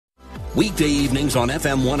Weekday evenings on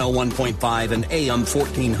FM 101.5 and AM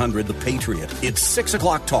 1400 The Patriot. It's 6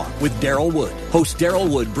 o'clock talk with Daryl Wood. Host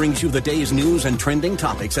Daryl Wood brings you the day's news and trending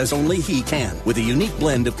topics as only he can, with a unique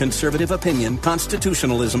blend of conservative opinion,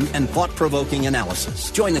 constitutionalism, and thought-provoking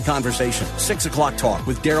analysis. Join the conversation. 6 o'clock talk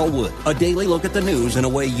with Daryl Wood. A daily look at the news in a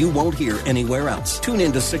way you won't hear anywhere else. Tune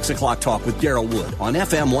in to 6 o'clock talk with Daryl Wood on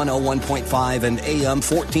FM 101.5 and AM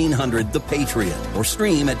 1400 The Patriot, or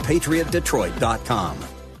stream at patriotdetroit.com.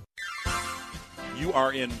 You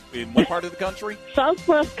are in what part of the country?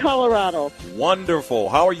 Southwest Colorado. Wonderful.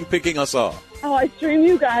 How are you picking us up? Oh, I stream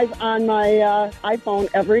you guys on my iPhone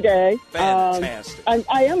every day. Fantastic.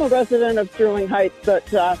 I am a resident of Sterling Heights,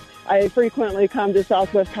 but I frequently come to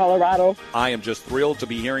Southwest Colorado. I am just thrilled to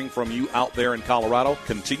be hearing from you out there in Colorado.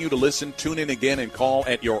 Continue to listen, tune in again, and call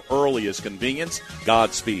at your earliest convenience.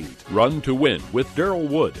 Godspeed. Run to Win with Daryl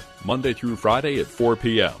Wood, Monday through Friday at 4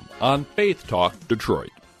 p.m. on Faith Talk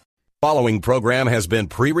Detroit. Following program has been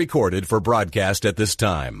pre-recorded for broadcast at this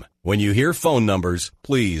time. When you hear phone numbers,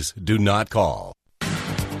 please do not call.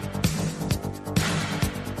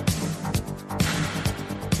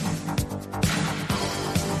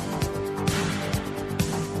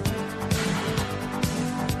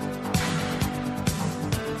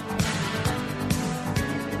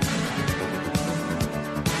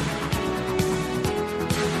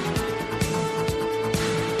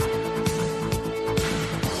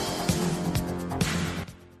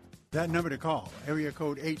 That number to call, area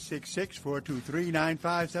code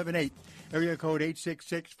 866-423-9578. Area code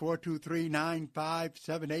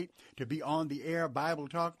 866-423-9578 to be on the air Bible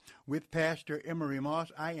Talk with Pastor Emery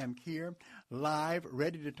Moss. I am here live,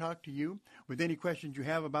 ready to talk to you with any questions you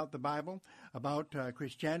have about the Bible, about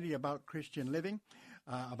Christianity, about Christian living,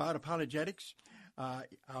 about apologetics.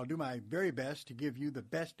 I'll do my very best to give you the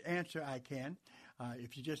best answer I can.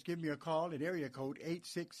 If you just give me a call at area code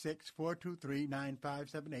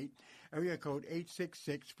 866-423-9578, area code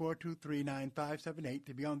 866-423-9578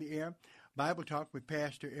 to be on the air, Bible Talk with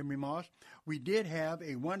Pastor Emery Moss. We did have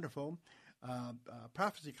a wonderful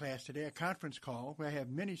prophecy class today, a conference call, where I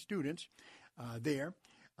have many students there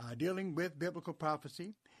dealing with biblical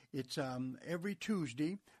prophecy. It's every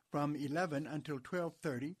Tuesday from 11 until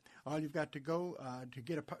 12:30. All you've got to go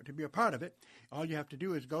to be a part of it, all you have to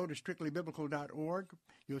do is go to strictlybiblical.org.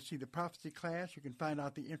 You'll see the prophecy class. You can find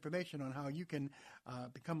out the information on how you can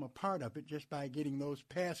become a part of it just by getting those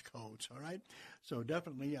passcodes, all right? So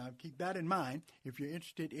definitely keep that in mind if you're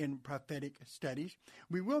interested in prophetic studies.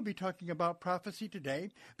 We will be talking about prophecy today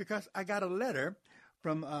because I got a letter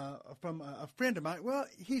from a friend of mine. Well,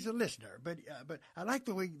 he's a listener, but I like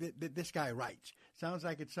the way that this guy writes. Sounds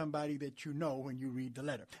like it's somebody that you know when you read the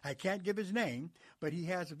letter. I can't give his name, but he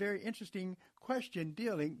has a very interesting question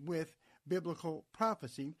dealing with biblical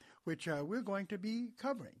prophecy, which we're going to be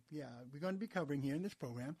covering. Yeah, we're going to be covering here in this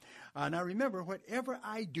program. Now, remember, whatever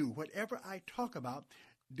I do, whatever I talk about,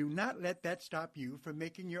 do not let that stop you from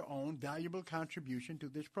making your own valuable contribution to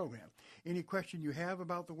this program. Any question you have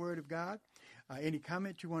about the Word of God, any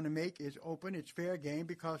comment you want to make is open. It's fair game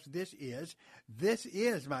because this is,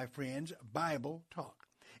 my friends, Bible Talk.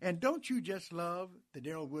 And don't you just love the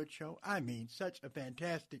Daryl Wood Show? I mean, such a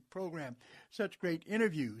fantastic program, such great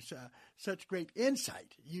interviews, such great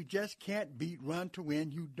insight. You just can't beat Run to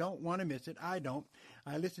Win. You don't want to miss it. I don't.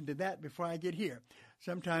 I listen to that before I get here.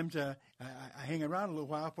 Sometimes I hang around a little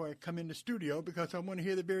while before I come in the studio because I want to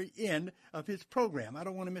hear the very end of his program. I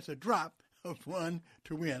don't want to miss a drop of Run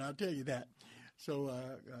to Win, I'll tell you that. So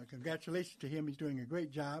congratulations to him. He's doing a great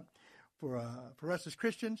job for us as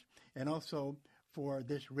Christians and also for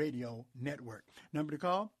this radio network. Number to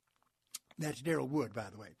call? That's Daryl Wood, by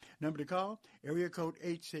the way. Number to call, area code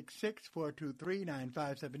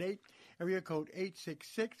 866-423-9578, area code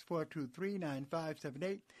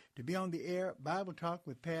 866-423-9578 to be on the air, Bible Talk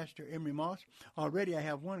with Pastor Emery Moss. Already I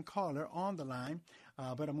have one caller on the line,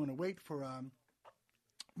 but I'm going to wait for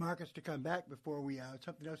Marcus to come back before we,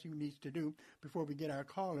 something else he needs to do before we get our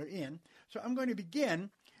caller in. So I'm going to begin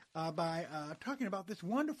by talking about this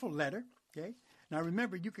wonderful letter, okay? Now,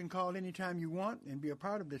 remember, you can call anytime you want and be a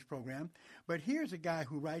part of this program. But here's a guy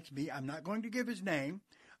who writes me. I'm not going to give his name.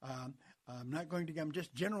 I'm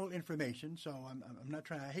just general information. So I'm not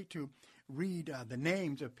trying. I hate to read the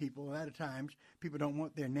names of people. A lot of times, people don't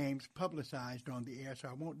want their names publicized on the air, so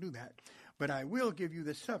I won't do that. But I will give you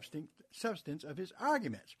the substance of his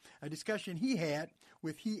arguments, a discussion he had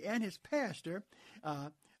with he and his pastor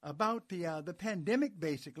about the pandemic,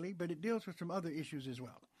 basically, but it deals with some other issues as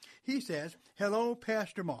well. He says, "Hello,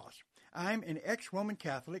 Pastor Moss. I'm an ex-Roman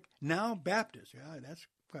Catholic, now Baptist." Yeah, that's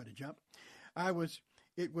quite a jump.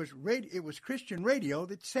 It was Christian radio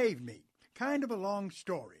that saved me. Kind of a long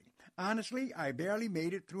story. Honestly, I barely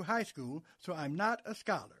made it through high school, so I'm not a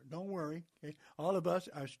scholar. Don't worry. Okay? All of us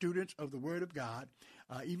are students of the Word of God,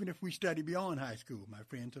 even if we study beyond high school, my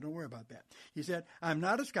friend, so don't worry about that. He said, I'm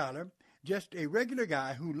not a scholar, just a regular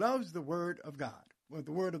guy who loves the Word of God, or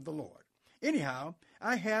the Word of the Lord. Anyhow,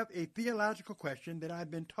 I have a theological question that I've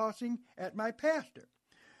been tossing at my pastor,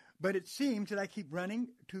 but it seems that I keep running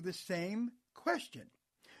to the same question.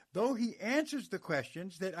 Though he answers the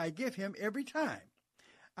questions that I give him every time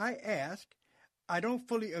I ask, I don't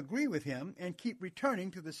fully agree with him and keep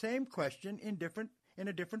returning to the same question in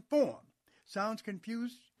a different form. Sounds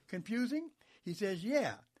confusing? He says,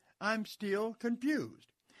 yeah, I'm still confused.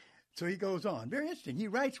 So he goes on. Very interesting. He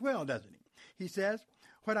writes well, doesn't he? He says,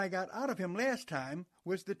 what I got out of him last time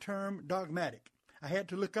was the term dogmatic. I had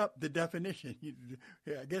to look up the definition.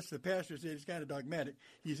 I guess the pastor said it's kind of dogmatic.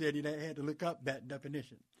 He said he had to look up that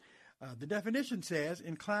definition. The definition says,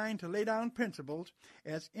 inclined to lay down principles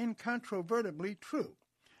as incontrovertibly true.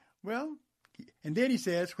 Well, and then he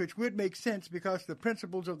says, which would make sense because the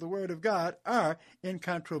principles of the Word of God are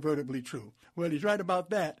incontrovertibly true. Well, he's right about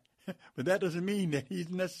that, but that doesn't mean that he's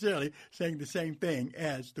necessarily saying the same thing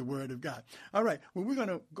as the Word of God. All right, well, we're going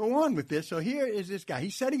to go on with this. So here is this guy.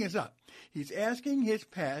 He's setting us up. He's asking his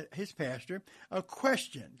pastor a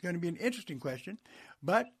question. It's going to be an interesting question,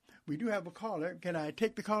 but we do have a caller. Can I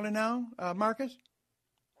take the caller now, Marcus?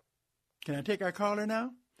 Can I take our caller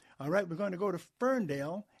now? All right, we're going to go to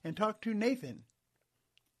Ferndale and talk to Nathan.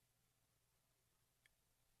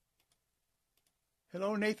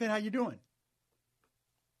 Hello, Nathan. How you doing?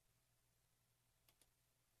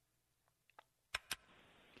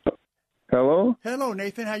 Hello? Hello,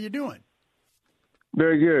 Nathan. How you doing?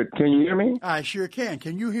 Very good. Can you hear me? I sure can.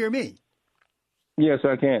 Can you hear me? Yes,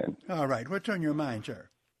 I can. All right. What's on your mind, sir?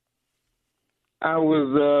 I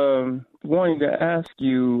was wanting to ask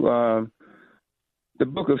you, the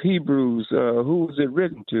book of Hebrews, who was it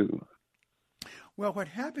written to? Well, what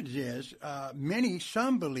happens is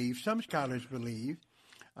some scholars believe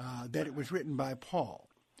that it was written by Paul.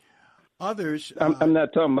 Others... I'm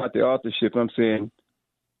not talking about the authorship. I'm saying,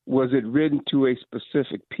 was it written to a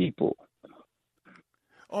specific people?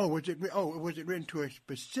 Was it written to a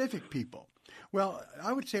specific people? Well,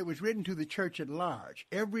 I would say it was written to the church at large.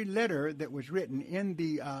 Every letter that was written in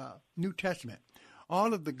the New Testament,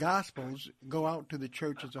 all of the Gospels go out to the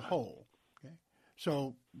church as a whole. Okay?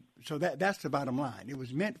 So that's the bottom line. It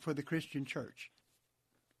was meant for the Christian church.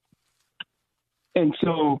 And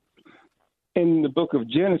so in the book of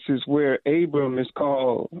Genesis, where Abram is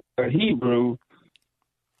called a Hebrew,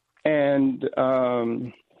 and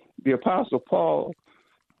the Apostle Paul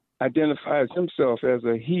identifies himself as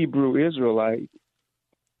a Hebrew Israelite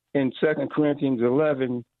in 2 Corinthians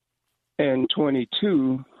 11 and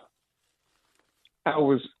 22, I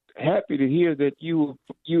was happy to hear that you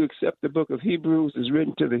accept the book of Hebrews as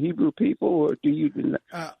written to the Hebrew people, or do you deny?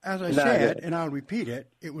 As I said, and I'll repeat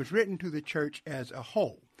it, it was written to the church as a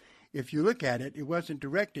whole. If you look at it, it wasn't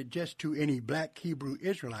directed just to any black Hebrew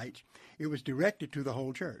Israelites. It was directed to the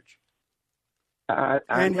whole church. That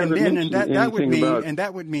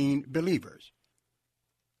would mean believers.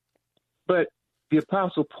 But the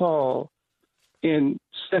Apostle Paul in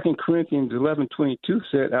 2 Corinthians 11:22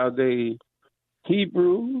 said, "Are they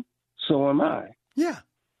Hebrew? So am I." Yeah.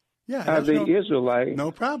 Are they Israelite?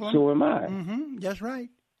 No problem. So am I. Mm-hmm. That's right.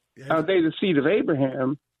 Are they the seed of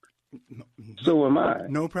Abraham? So am I.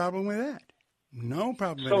 No problem with that. No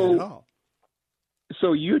problem with that at all.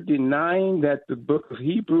 So you're denying that the book of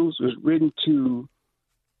Hebrews was written to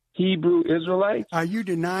Hebrew Israelites? Are you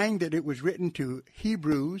denying that it was written to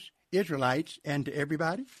Hebrews, Israelites, and to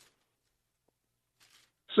everybody?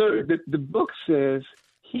 So the book says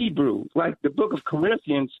Hebrew, like the book of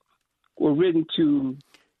Corinthians were written to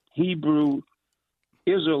Hebrew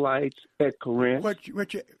Israelites at Corinth. But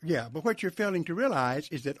what you're failing to realize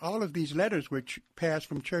is that all of these letters were passed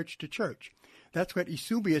from church to church. That's what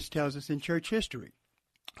Eusebius tells us in church history.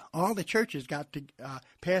 All the churches got to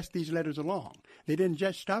pass these letters along. They didn't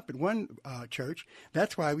just stop at one church.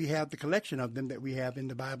 That's why we have the collection of them that we have in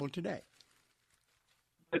the Bible today.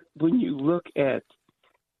 But when you look at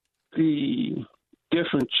the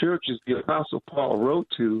different churches the Apostle Paul wrote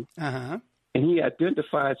to, and he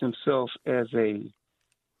identifies himself as a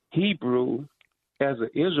Hebrew, as an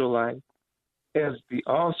Israelite, as the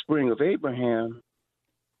offspring of Abraham,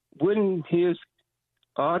 wouldn't his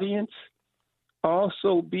audience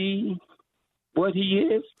also be what he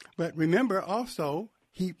is? But remember also,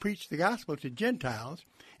 he preached the gospel to Gentiles,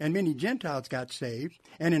 and many Gentiles got saved.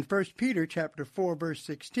 And in 1 Peter chapter 4, verse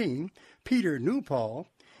 16, Peter knew Paul,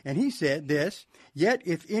 and he said this, "Yet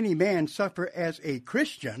if any man suffer as a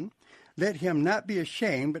Christian, let him not be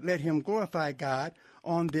ashamed, but let him glorify God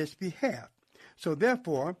on this behalf. So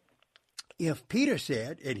therefore, if Peter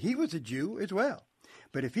said, and he was a Jew as well,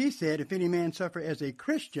 but if he said, if any man suffer as a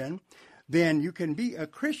Christian, then you can be a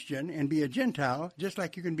Christian and be a Gentile, just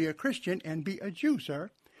like you can be a Christian and be a Jew, sir.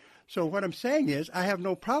 So what I'm saying is, I have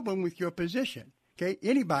no problem with your position. Okay,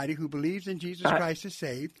 anybody who believes in Jesus Christ is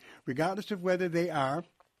saved, regardless of whether they are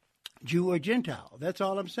Jew or Gentile. That's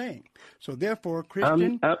all I'm saying. So therefore,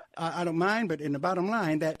 Christian, I don't mind, but in the bottom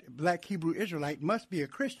line, that black Hebrew Israelite must be a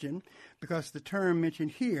Christian, because the term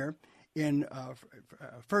mentioned here in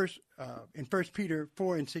 1 Peter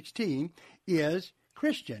 4:16 is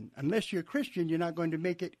Christian. Unless you're a Christian, you're not going to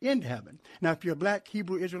make it into heaven. Now, if you're a black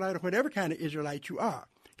Hebrew Israelite or whatever kind of Israelite you are,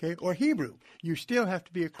 okay, or Hebrew, you still have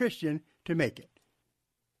to be a Christian to make it.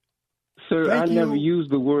 Sir, I never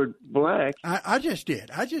used the word black. I just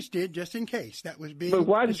did. Just in case that was being But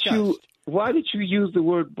why did you use the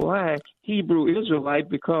word black Hebrew Israelite?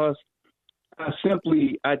 Because I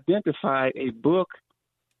simply identified a book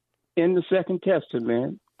in the Second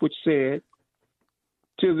Testament which said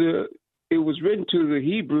it was written to the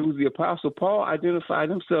Hebrews. The Apostle Paul identified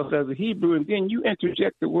himself as a Hebrew, and then you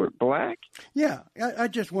interject the word black? Yeah, I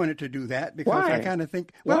just wanted to do that because Why? I kind of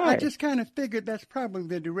think, I just kind of figured that's probably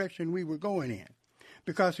the direction we were going in,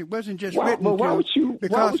 because it wasn't just written but why to, would you,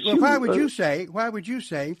 because why would you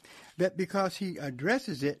say that because he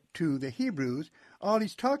addresses it to the Hebrews, all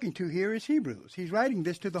he's talking to here is Hebrews? He's writing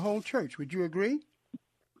this to the whole church. Would you agree?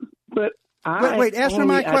 But wait, answer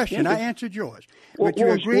my question. I answered yours. Would you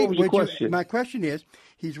agree? My question is,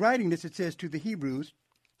 he's writing this, it says, to the Hebrews.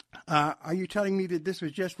 Are you telling me that this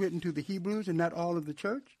was just written to the Hebrews and not all of the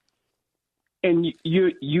church? And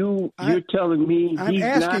you're telling me he's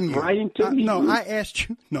not writing to the Hebrews? No, I asked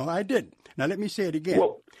you. No, I didn't. Now, let me say it again.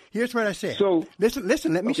 Well, here's what I said. So,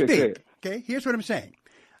 listen, let me speak. Okay, here's what I'm saying.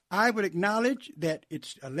 I would acknowledge that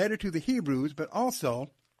it's a letter to the Hebrews, but also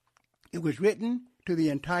it was written to the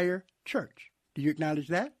entire church. Do you acknowledge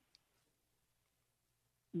that?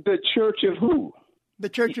 The church of who? The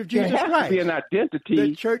Church of Jesus Christ. There has to be an identity.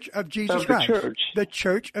 The Church of Jesus Christ. The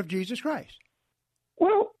Church of Jesus Christ.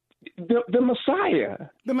 Well, the Messiah.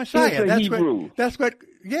 The Messiah. That's Hebrew.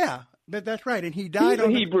 Yeah, that's right. And he died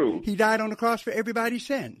Hebrew. He died on the cross for everybody's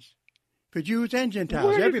sins, for Jews and Gentiles.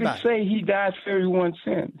 Where everybody. Where does it say he died for everyone's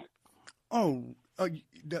sins?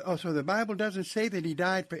 So the Bible doesn't say that he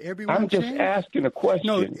died for everyone's sins? I'm just asking a question.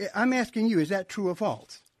 No, I'm asking you, is that true or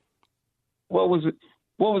false? What was it?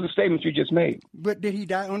 What was the statement you just made? But did he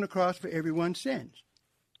die on the cross for everyone's sins?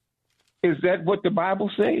 Is that what the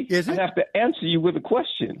Bible says? Is it? I have to answer you with a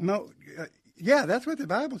question. No, yeah, that's what the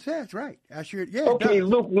Bible says, right? Yeah. Okay,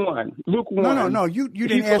 Luke 1. No. You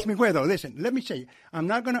didn't ask me where, though. Listen, let me say, I'm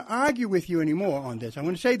not going to argue with you anymore on this. I'm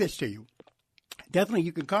going to say this to you. Definitely,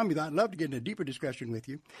 you can call me. I'd love to get into a deeper discussion with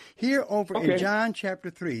you. Here over in John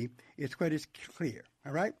chapter 3, it's quite as clear,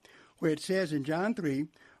 all right? Where it says in John 3,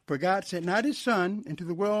 for God sent not his Son into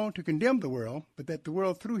the world to condemn the world, but that the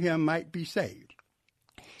world through him might be saved.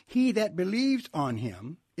 He that believes on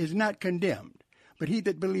him is not condemned, but he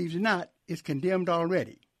that believes not is condemned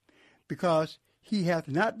already, because he hath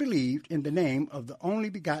not believed in the name of the only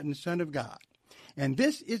begotten Son of God. And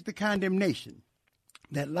this is the condemnation,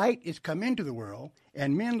 that light is come into the world,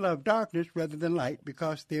 and men love darkness rather than light,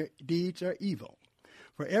 because their deeds are evil.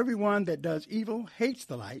 For everyone that does evil hates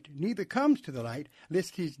the light, neither comes to the light,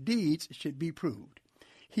 lest his deeds should be proved.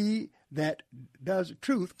 He that does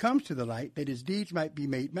truth comes to the light, that his deeds might be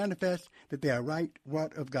made manifest, that they are right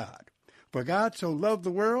wrought of God. For God so loved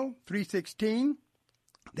the world, 3:16,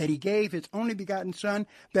 that he gave his only begotten Son,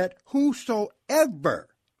 that whosoever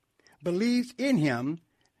believes in him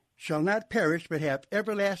shall not perish, but have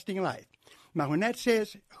everlasting life. Now, when that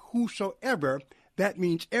says whosoever, that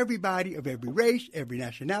means everybody of every race, every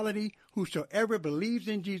nationality, whosoever believes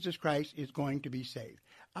in Jesus Christ is going to be saved.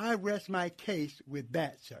 I rest my case with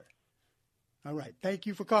that, sir. All right. Thank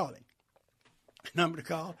you for calling. Number to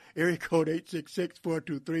call, area code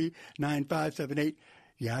 866-423-9578.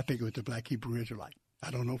 Yeah, I think it was the Black Hebrew Israelite.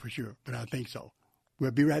 I don't know for sure, but I think so.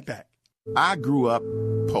 We'll be right back. I grew up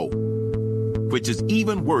poor, which is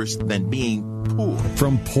even worse than being poor.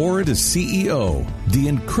 From poor to CEO, the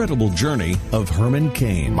incredible journey of Herman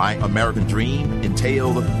Cain. My American dream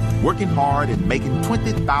entailed working hard and making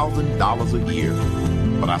 $20,000 a year.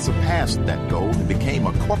 But I surpassed that goal and became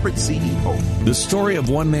a corporate CEO. The story of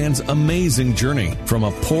one man's amazing journey from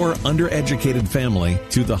a poor, undereducated family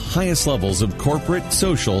to the highest levels of corporate,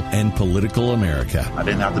 social, and political America. I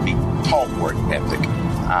didn't have to be taught work ethic.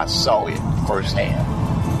 I saw it firsthand,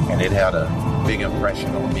 and it had a big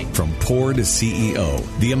impression on me. From Poor to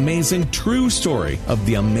CEO, the amazing true story of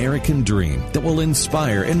the American dream that will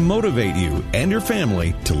inspire and motivate you and your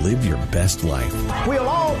family to live your best life. We'll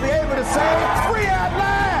all be able to say, free at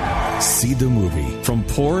last! See the movie From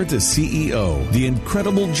Poor to CEO, The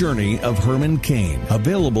Incredible Journey of Herman Cain.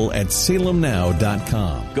 Available at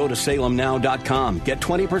salemnow.com. Go to salemnow.com. Get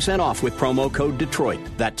 20% off with promo code Detroit.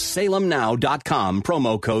 That's salemnow.com,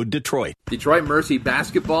 promo code Detroit. Detroit Mercy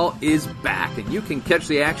basketball is back, and you can catch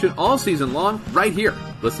the action all season long right here.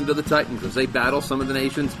 Listen to the Titans as they battle some of the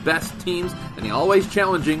nation's best teams in the always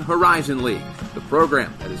challenging Horizon League. The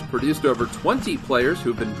program that has produced over 20 players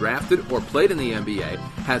who've been drafted or played in the NBA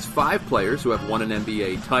has 5 players who have won an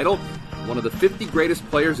NBA title. One of the 50 greatest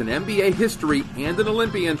players in NBA history and an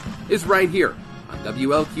Olympian is right here on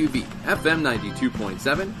WLQV, FM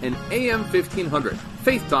 92.7 and AM 1500.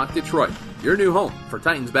 Faith Talk Detroit, your new home for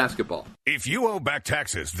Titans basketball. If you owe back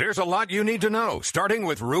taxes, there's a lot you need to know, starting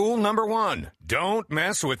with rule number 1. Don't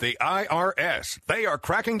mess with the IRS. They are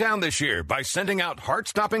cracking down this year by sending out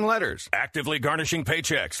heart-stopping letters, actively garnishing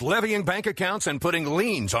paychecks, levying bank accounts, and putting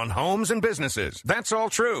liens on homes and businesses. That's all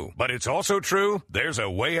true, but it's also true there's a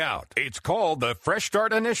way out. It's called the Fresh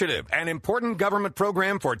Start Initiative, an important government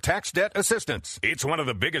program for tax debt assistance. It's one of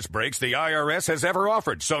the biggest breaks the IRS has ever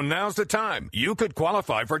offered, so now's the time. You could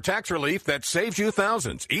qualify for tax relief that saves you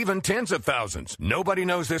thousands, even tens of thousands. Nobody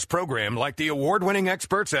knows this program like the award-winning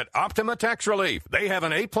experts at Optima Tax Relief. They have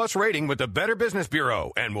an A+ rating with the Better Business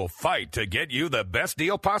Bureau and will fight to get you the best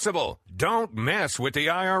deal possible. Don't mess with the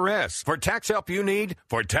IRS. For tax help you need,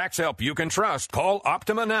 for tax help you can trust, call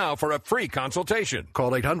Optima now for a free consultation.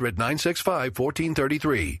 Call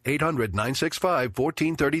 800-965-1433.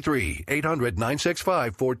 800-965-1433.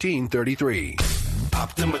 800-965-1433.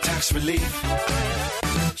 Optima Tax Relief.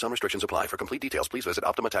 Some restrictions apply. For complete details, please visit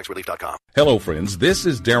OptimaTaxRelief.com. Hello, friends. This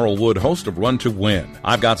is Daryl Wood, host of Run to Win.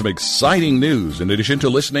 I've got some exciting news in addition to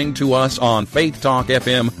listening to us on Faith Talk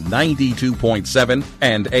FM 92.7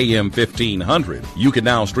 and AM 1500. You can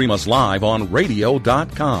now stream us live on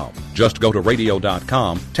radio.com. Just go to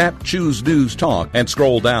radio.com, tap Choose News Talk, and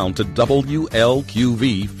scroll down to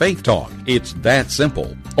WLQV Faith Talk. It's that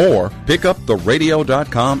simple. Or pick up the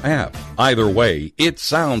radio.com app. Either way, it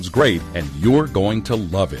sounds great, and you're going to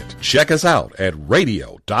love it. Check us out at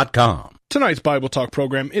radio.com. Tonight's Bible Talk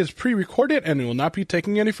program is pre-recorded and we will not be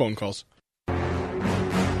taking any phone calls.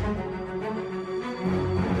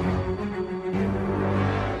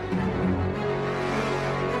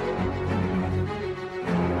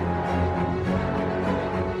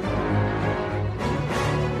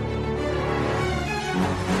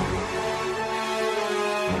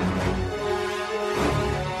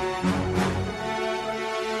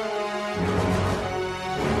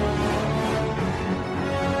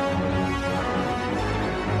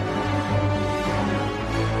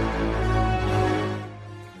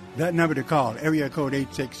 That number to call, area code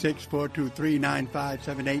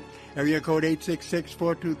 866-423-9578, area code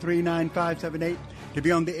 866-423-9578, to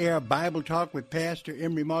be on the air Bible Talk with Pastor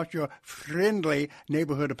Emery Moss, your friendly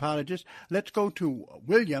neighborhood apologist. Let's go to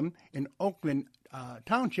William in Oakland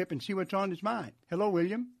Township and see what's on his mind. Hello,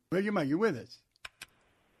 William. William, are you with us?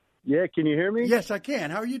 Yeah, can you hear me? Yes, I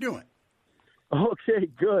can. How are you doing? Okay,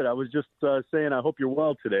 good. I was just saying I hope you're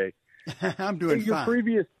well today. I'm doing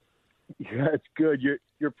fine. Yeah, it's good.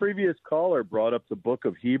 Your previous caller brought up the book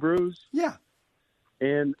of Hebrews. Yeah.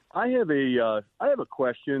 And I have a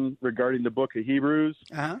question regarding the book of Hebrews.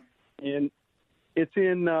 Uh-huh. And it's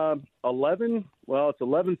in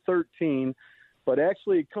 11:13, but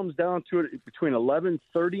actually it comes down to it between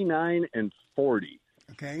 11:39 and 40.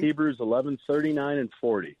 Okay. Hebrews 11:39 and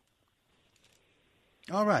 40.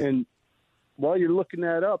 All right. And while you're looking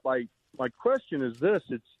that up, my question is this: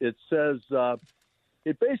 it says.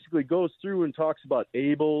 It basically goes through and talks about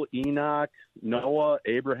Abel, Enoch, Noah,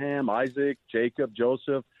 Abraham, Isaac, Jacob,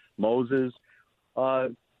 Joseph, Moses,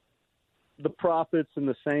 the prophets and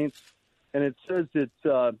the saints. And it says that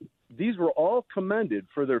these were all commended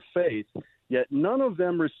for their faith, yet none of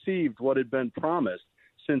them received what had been promised,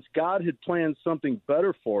 since God had planned something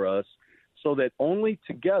better for us, so that only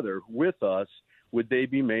together with us would they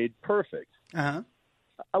be made perfect. Uh-huh.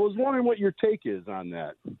 I was wondering what your take is on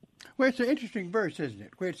that. Well, it's an interesting verse, isn't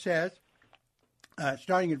it? Where it says,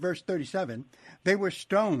 starting at verse 37, they were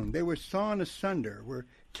stoned, they were sawn asunder, were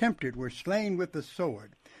tempted, were slain with the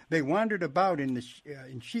sword. They wandered about in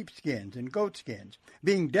sheepskins and goatskins,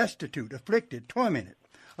 being destitute, afflicted, tormented,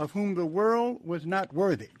 of whom the world was not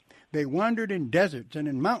worthy. They wandered in deserts and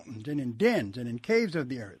in mountains and in dens and in caves of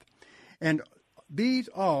the earth. And these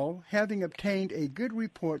all, having obtained a good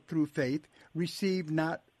report through faith, received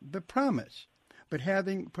not the promise, but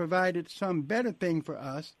having provided some better thing for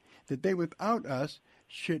us, that they without us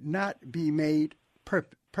should not be made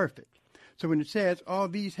perfect. So when it says, all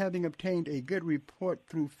these having obtained a good report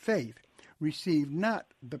through faith, received not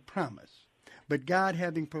the promise, but God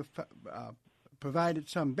having provided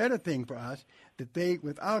some better thing for us, that they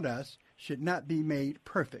without us should not be made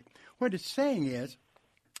perfect. What it's saying is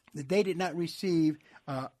that they did not receive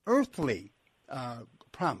earthly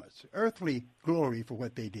promise, earthly glory for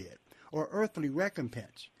what they did, or earthly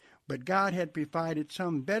recompense. But God had provided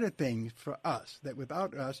some better things for us, that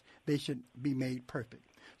without us they should be made perfect.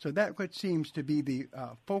 So that's what seems to be the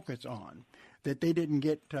focus on, that they didn't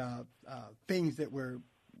get things that were,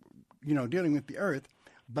 dealing with the earth,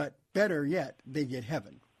 but better yet, they get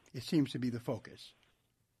heaven. It seems to be the focus.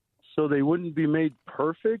 So they wouldn't be made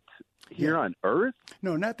perfect here on earth?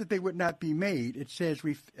 No, not that they would not be made. It says,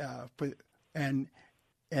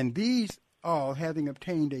 and these all, having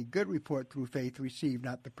obtained a good report through faith, received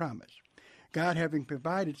not the promise. God having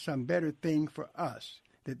provided some better thing for us,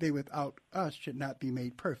 that they without us should not be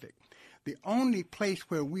made perfect. The only place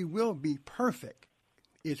where we will be perfect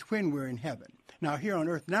is when we're in heaven. Now, here on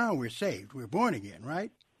earth now we're saved. We're born again,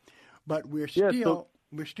 right? But we're still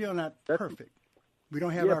not perfect. We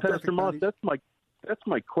don't have our perfect bodies. Pastor Moss, that's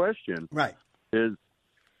my question. Right. Is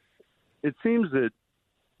it seems that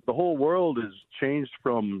the whole world has changed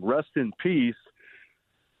from rest in peace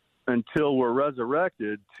until we're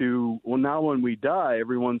resurrected to, well, now when we die,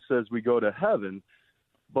 everyone says we go to heaven.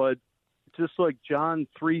 But just like John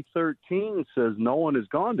 3:13 says, no one has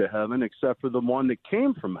gone to heaven except for the one that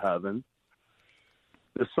came from heaven,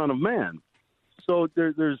 the Son of Man. So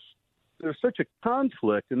there's such a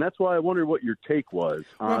conflict, and that's why I wondered what your take was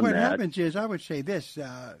on that. Well, what happens is, I would say this.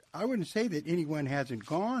 I wouldn't say that anyone hasn't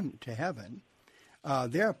gone to heaven.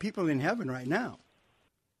 There are people in heaven right now.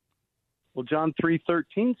 Well, John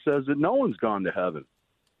 3:13 says that no one's gone to heaven.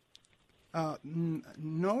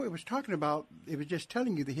 No, it was just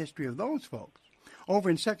telling you the history of those folks. Over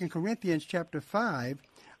in 2 Corinthians chapter 5,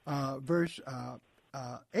 verse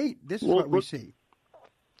 8, this is what we see.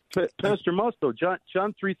 Pastor Musto, John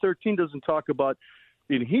 3:13 doesn't talk about,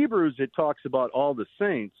 in Hebrews it talks about all the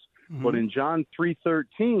saints, but in John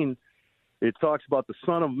 3:13 it talks about the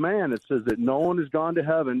Son of Man. It says that no one has gone to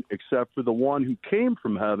heaven except for the one who came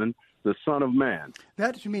from heaven, the Son of Man.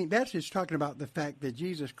 That's just talking about the fact that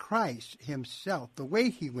Jesus Christ himself, the way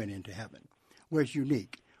he went into heaven, was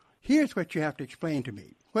unique. Here's what you have to explain to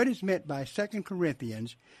me. What is meant by 2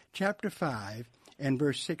 Corinthians chapter 5 and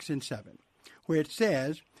verse 6 and 7, where it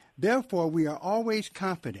says, therefore we are always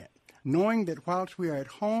confident, knowing that whilst we are at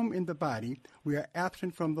home in the body, we are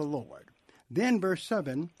absent from the Lord. Then verse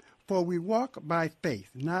 7, for we walk by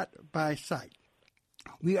faith, not by sight.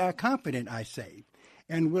 We are confident, I say,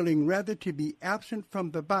 and willing rather to be absent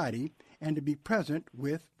from the body and to be present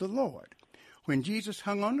with the Lord. When Jesus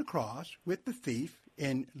hung on the cross with the thief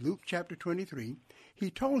in Luke chapter 23, he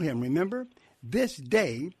told him, remember, this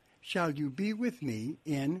day shall you be with me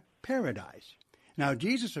in paradise. Now,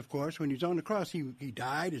 Jesus, of course, when he was on the cross, he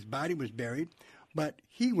died, his body was buried, but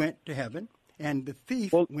he went to heaven, and the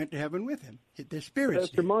thief went to heaven with him. Their spirits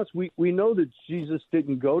Pastor Moss, we know that Jesus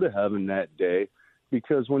didn't go to heaven that day,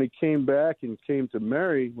 because when he came back and came to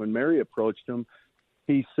Mary, when Mary approached him,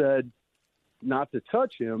 he said not to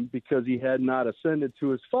touch him because he had not ascended to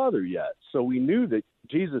his Father yet. So we knew that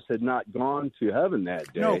Jesus had not gone to heaven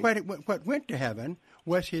that day. No, what went to heaven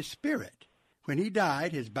was his spirit. When he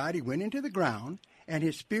died, his body went into the ground, and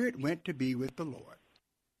his spirit went to be with the Lord.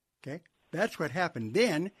 Okay? That's what happened.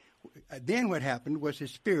 Then what happened was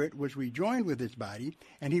his spirit was rejoined with his body,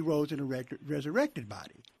 and he rose in a resurrected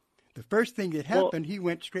body. The first thing that happened,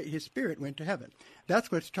 his spirit went to heaven. That's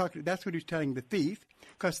what he's telling the thief,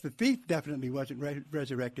 because the thief definitely wasn't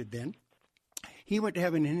resurrected then. He went to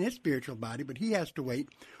heaven in his spiritual body, but he has to wait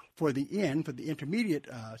for the end, for the intermediate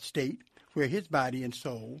state, where his body and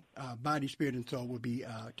soul, body, spirit, and soul will be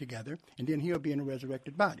together, and then he'll be in a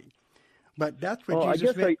resurrected body. But that's what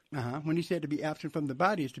Jesus meant when he said to be absent from the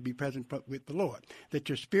body is to be present with the Lord. That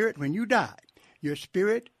your spirit, when you die, your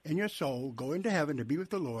spirit and your soul go into heaven to be with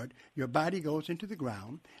the Lord. Your body goes into the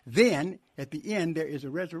ground. Then, at the end, there is a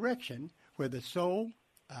resurrection where the soul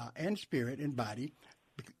and spirit and body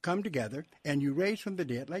come together, and you raise from the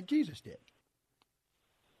dead like Jesus did.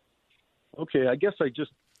 Okay, I guess I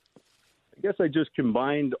just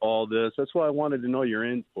combined all this. That's why I wanted to know your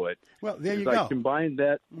input. Well, there you go. I combined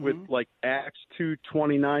that with like Acts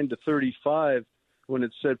 2:29-35, when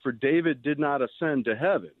it said, "For David did not ascend to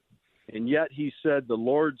heaven, and yet he said, the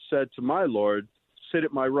Lord said to my Lord, sit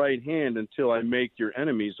at my right hand until I make your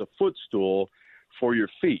enemies a footstool for your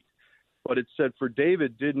feet." but it said for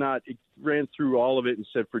David did not. It ran through all of it and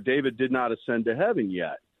said for David did not ascend to heaven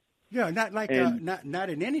yet. Yeah, not like not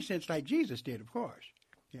in any sense like Jesus did, of course.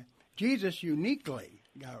 Yeah. Jesus uniquely,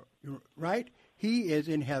 right? He is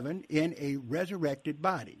in heaven in a resurrected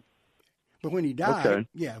body. But when he died,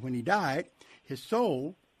 when he died, his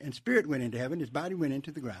soul and spirit went into heaven. His body went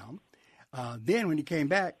into the ground. Then when he came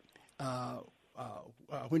back,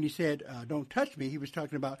 when he said, "Don't touch me," he was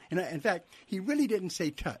talking about. And in fact, he really didn't say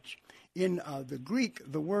touch. In the Greek,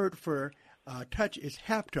 the word for touch is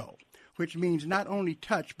hapto, which means not only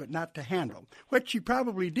touch, but not to handle. What she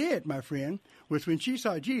probably did, my friend, was when she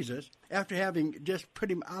saw Jesus, after having just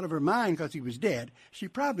put him out of her mind because he was dead, she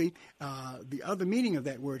probably, the other meaning of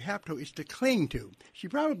that word, hapto, is to cling to. She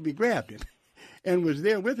probably grabbed him and was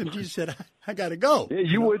there with him. Jesus said, I got to go. Yeah,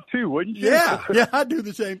 you would too, wouldn't you? Yeah, I'd do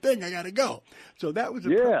the same thing. I got to go. So that was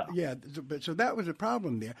so that was a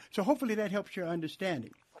problem there. So hopefully that helps your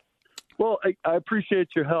understanding. Well, I appreciate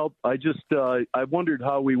your help. I just I wondered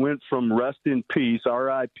how we went from rest in peace,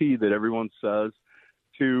 R.I.P. that everyone says,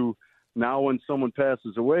 to now when someone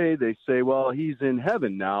passes away, they say, well, he's in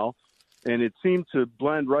heaven now. And it seemed to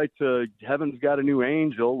blend right to heaven's got a new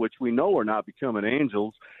angel, which we know are not becoming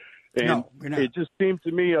angels. And it just seemed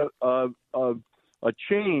to me a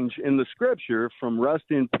change in the scripture from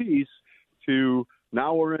rest in peace to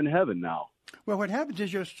now we're in heaven now. Well, what happens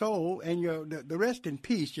is your soul and the rest in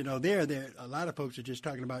peace, there a lot of folks are just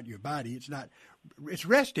talking about your body. It's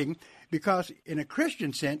resting because in a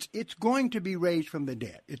Christian sense, it's going to be raised from the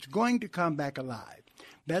dead. It's going to come back alive.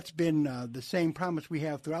 That's been the same promise we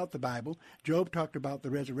have throughout the Bible. Job talked about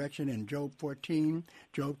the resurrection in Job 14,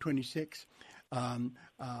 Job 26.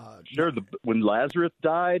 When Lazarus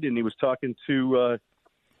died and he was talking to,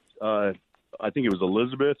 I think it was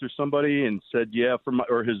Elizabeth or somebody, and said,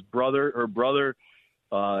 or her brother,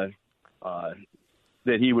 that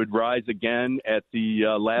he would rise again at the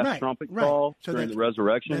last trumpet call during the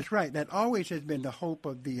resurrection. That's right. That always has been the hope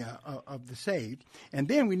of the saved. And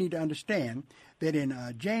then we need to understand that in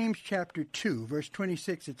James chapter 2, verse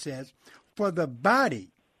 26, it says, "For the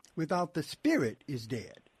body without the spirit is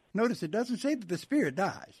dead." Notice it doesn't say that the spirit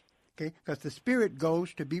dies, okay? Because the spirit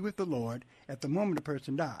goes to be with the Lord at the moment a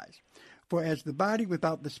person dies. For as the body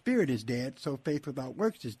without the spirit is dead, so faith without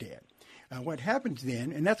works is dead. What happens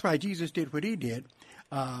then, and that's why Jesus did what he did,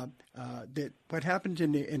 that what happens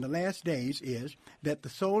in the last days is that the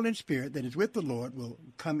soul and spirit that is with the Lord will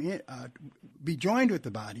come in, be joined with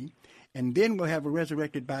the body, and then we'll have a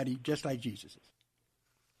resurrected body just like Jesus is.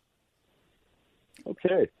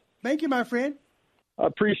 Okay. Thank you, my friend. I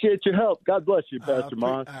appreciate your help. God bless you, Pastor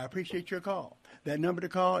Moss. I appreciate your call. That number to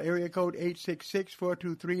call, area code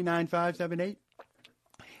 866-423-9578.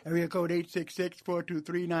 Area code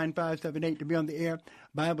 866-423-9578 to be on the air.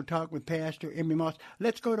 Bible Talk with Pastor Emery Moss.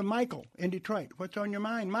 Let's go to Michael in Detroit. What's on your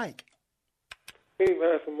mind, Mike? Hey,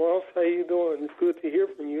 Pastor Moss. How you doing? It's good to hear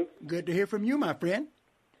from you. Good to hear from you, my friend.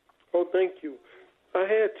 Oh, thank you. I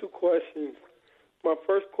had two questions. My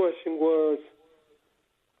first question was,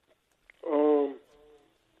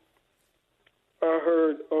 I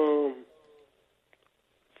heard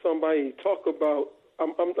somebody talk about,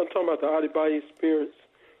 I'm talking about the out-of-body experience.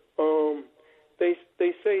 They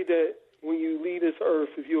say that when you leave this earth,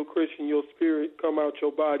 if you're a Christian, your spirit come out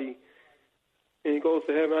your body and it goes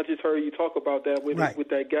to heaven. I just heard you talk about that with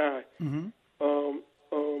that guy. Mm-hmm.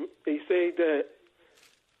 They say that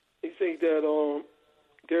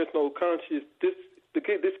there's no conscious.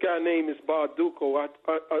 This guy name is Bob Duco. I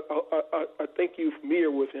think you're familiar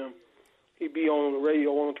with him. He be on the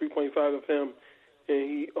radio, 103.5 FM, and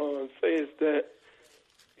he says that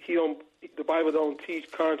the Bible don't teach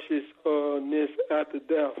consciousness after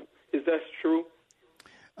death. Is that true?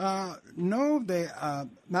 No,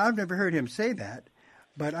 I've never heard him say that,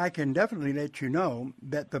 but I can definitely let you know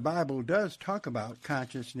that the Bible does talk about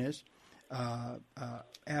consciousness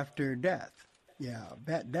after death. Yeah,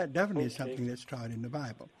 that definitely is something that's taught in the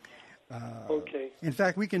Bible. In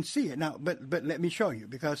fact, we can see it now, but let me show you,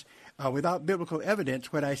 because without biblical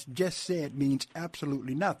evidence, what I just said means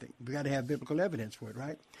absolutely nothing. We got to have biblical evidence for it,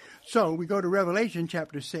 right? So we go to Revelation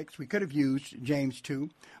chapter 6. We could have used James 2,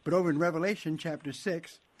 but over in Revelation chapter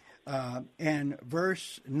 6 and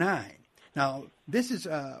verse 9. Now, this is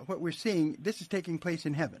what we're seeing. This is taking place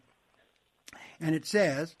in heaven. And it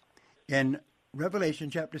says in Revelation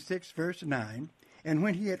chapter 6, verse 9, "And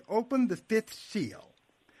when he had opened the fifth seal,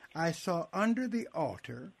 I saw under the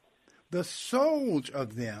altar the souls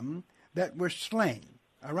of them that were slain."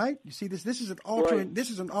 All right? You see this? This is an altar. Right. This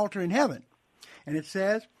is an altar in heaven. And it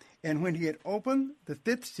says, "And when he had opened the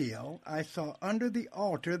fifth seal, I saw under the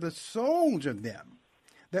altar the souls of them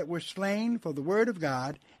that were slain for the word of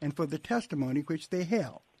God and for the testimony which they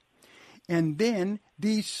held. And then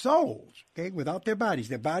these souls, okay, without their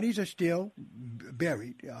bodies are still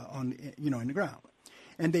buried in the ground.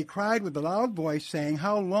 And they cried with a loud voice, saying,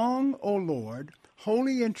 How long, O Lord,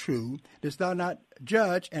 holy and true, dost thou not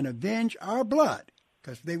judge and avenge our blood?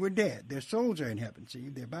 Because they were dead. Their souls are in heaven, see,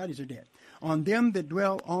 their bodies are dead. On them that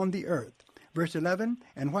dwell on the earth. Verse 11,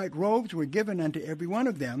 And white robes were given unto every one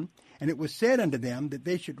of them, and it was said unto them that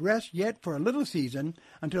they should rest yet for a little season,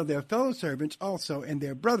 until their fellow servants also and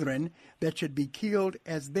their brethren that should be killed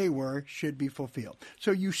as they were should be fulfilled.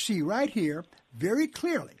 So you see right here very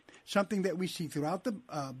clearly something that we see throughout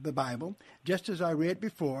the Bible, just as I read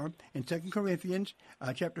before in 2 Corinthians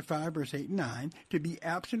chapter 5, verse 8 and 9, to be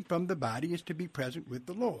absent from the body is to be present with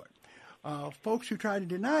the Lord. Folks who try to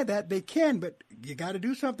deny that, they can, but you got to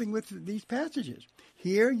do something with these passages.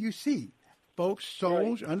 Here you see folks'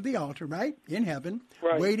 souls under the altar, right, in heaven,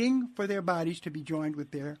 waiting for their bodies to be joined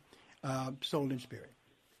with their soul and spirit.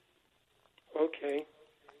 Okay.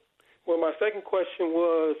 Well, my second question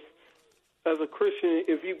was, as a Christian,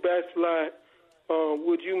 if you backslide,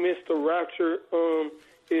 would you miss the rapture?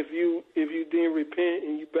 If you didn't repent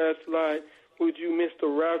and you backslide, would you miss the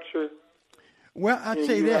rapture? Well, I'd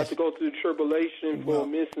say you this. have to go through the tribulation for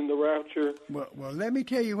missing the rapture. Well, let me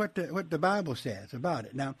tell you what the Bible says about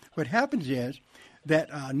it. Now, what happens is that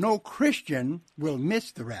no Christian will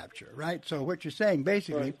miss the rapture, right? So what you're saying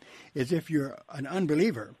basically is if you're an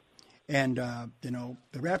unbeliever and, the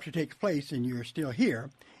rapture takes place and you're still here,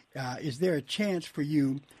 is there a chance for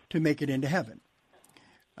you to make it into heaven?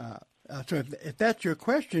 So if that's your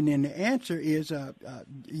question, then the answer is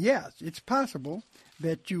yes, it's possible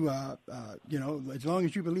that you, as long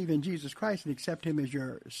as you believe in Jesus Christ and accept Him as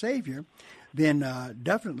your Savior, then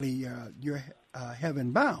definitely you're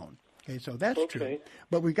heaven bound. Okay, so that's true.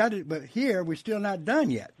 But but here we're still not done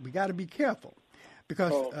yet. We got to be careful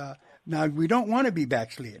because now we don't want to be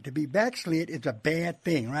backslid. To be backslid is a bad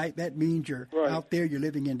thing, right? That means you're out there, you're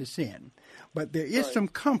living into sin. But there is some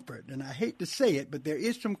comfort, and I hate to say it, but there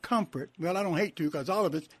is some comfort. Well, I don't hate to because all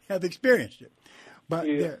of us have experienced it. But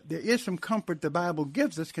there is some comfort the Bible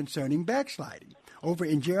gives us concerning backsliding. Over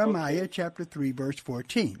in Jeremiah chapter 3, verse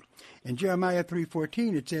 14. In Jeremiah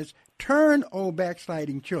 3:14, it says, Turn, O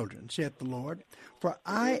backsliding children, saith the Lord, for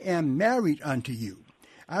I am married unto you.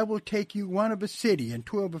 I will take you one of a city and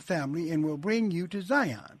two of a family and will bring you to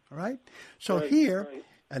Zion. All right? So here,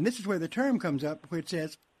 and this is where the term comes up, where it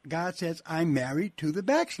says, God says, I'm married to the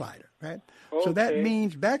backslider, right? So that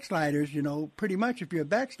means backsliders, pretty much if you're a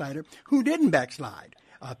backslider, who didn't backslide?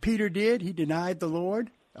 Peter did. He denied the Lord,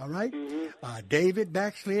 all right? David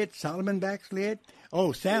backslid. Solomon backslid.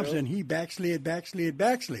 Oh, Samson, he backslid.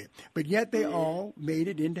 But yet they all made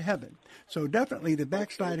it into heaven. So definitely the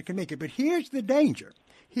backslider can make it. But here's the danger.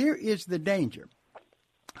 Here is the danger.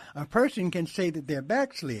 A person can say that they're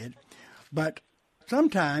backslid, but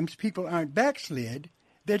sometimes people aren't backslid.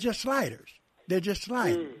 They're just sliders. They're just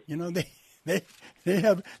sliding. They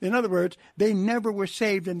have, in other words, they never were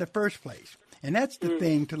saved in the first place. And that's the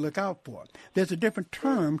thing to look out for. There's a different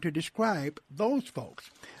term to describe those folks.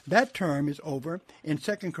 That term is over in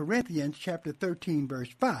 2 Corinthians chapter 13,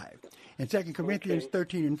 verse 5. In 2 Corinthians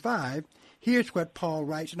 13 and 5, here's what Paul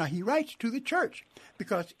writes. Now, he writes to the church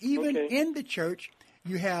because even in the church,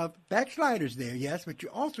 you have backsliders there, yes, but you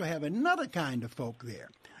also have another kind of folk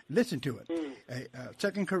there. Listen to it.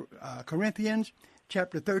 2 Corinthians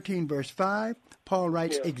chapter 13, verse 5, Paul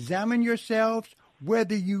writes, Examine yourselves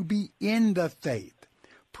whether you be in the faith.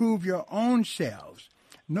 Prove your own selves.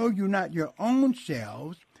 Know you not your own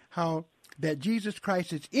selves, how that Jesus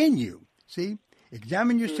Christ is in you. See?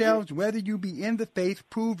 Examine yourselves whether you be in the faith.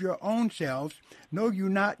 Prove your own selves. Know you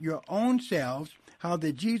not your own selves, how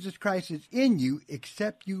that Jesus Christ is in you,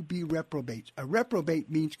 except you be reprobates. A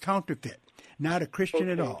reprobate means counterfeit. Not a Christian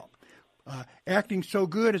at all. Acting so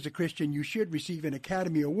good as a Christian, you should receive an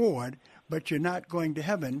Academy Award, but you're not going to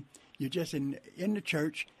heaven. You're just in the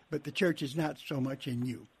church, but the church is not so much in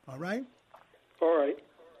you. All right? All right.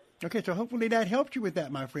 Okay, so hopefully that helped you with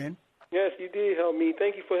that, my friend. Yes, you did help me.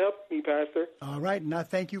 Thank you for helping me, Pastor. All right, and I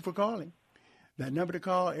thank you for calling. That number to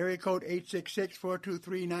call, area code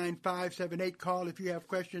 866-423-9578. Call if you have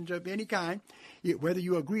questions of any kind. Whether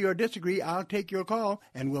you agree or disagree, I'll take your call,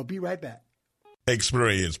 and we'll be right back.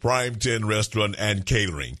 Experience Prime 10 Restaurant and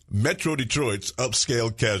Catering, Metro Detroit's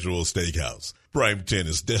upscale casual steakhouse. Prime 10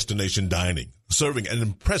 is destination dining, serving an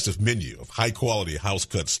impressive menu of high-quality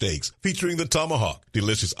house-cut steaks featuring the tomahawk,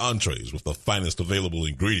 delicious entrees with the finest available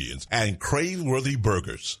ingredients, and crave-worthy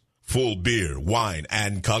burgers. Full beer, wine,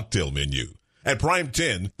 and cocktail menu. At Prime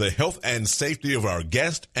 10, the health and safety of our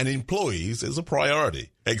guests and employees is a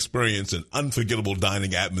priority. Experience an unforgettable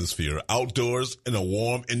dining atmosphere outdoors in a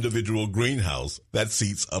warm individual greenhouse that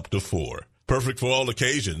seats up to 4. Perfect for all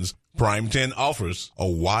occasions, Prime 10 offers a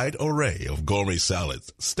wide array of gourmet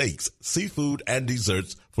salads, steaks, seafood, and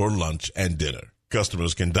desserts for lunch and dinner.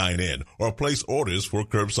 Customers can dine in or place orders for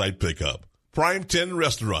curbside pickup. Prime 10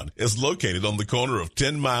 Restaurant is located on the corner of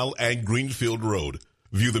 10 Mile and Greenfield Road.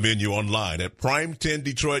 View the menu online at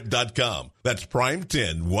prime10detroit.com. That's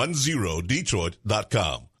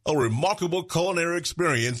prime10detroit.com. A remarkable culinary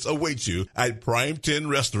experience awaits you at Prime 10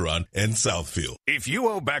 Restaurant in Southfield. If you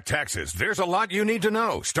owe back taxes, there's a lot you need to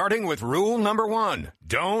know, starting with rule number 1.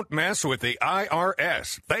 Don't mess with the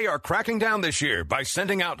IRS. They are cracking down this year by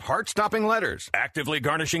sending out heart-stopping letters, actively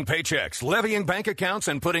garnishing paychecks, levying bank accounts,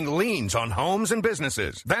 and putting liens on homes and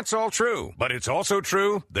businesses. That's all true, but it's also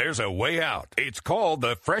true there's a way out. It's called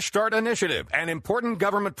the Fresh Start Initiative, an important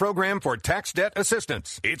government program for tax debt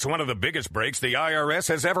assistance. It's one of the biggest breaks the IRS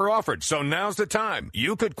has ever offered, so now's the time.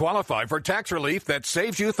 You could qualify for tax relief that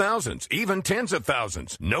saves you thousands, even tens of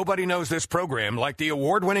thousands. Nobody knows this program like the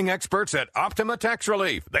award-winning experts at Optima Tax Relief.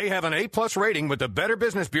 They have an A+ rating with the Better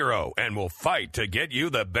Business Bureau and will fight to get you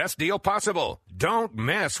the best deal possible. Don't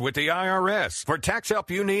mess with the IRS. For tax help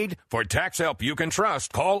you need, for tax help you can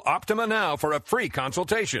trust, call Optima now for a free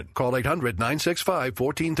consultation. Call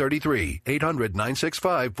 800-965-1433.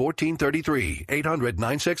 800-965-1433.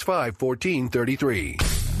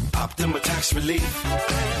 800-965-1433. Optima Tax Relief.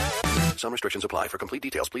 Some restrictions apply. For complete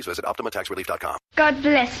details, please visit OptimaTaxRelief.com. God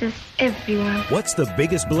bless us, everyone. What's the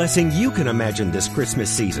biggest blessing you can imagine this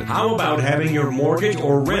Christmas season? How about having your mortgage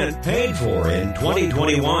or rent paid for in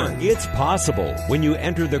 2021? It's possible when you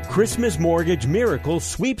enter the Christmas Mortgage Miracle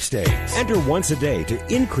Sweepstakes. Enter once a day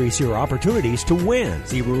to increase your opportunities to win.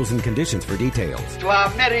 See rules and conditions for details. To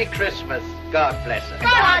our Merry Christmas. God bless us.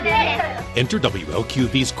 God bless us. Enter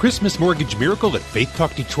WLQV's Christmas Mortgage Miracle at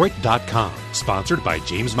FaithTalkDetroit.com. Sponsored by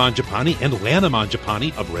James Mangiapane and Lana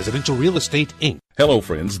Mangiapane of Residential Real Estate, Inc. Hello,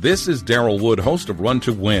 friends. This is Darrell Wood, host of Run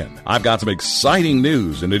to Win. I've got some exciting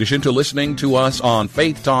news in addition to listening to us on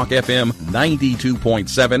Faith Talk FM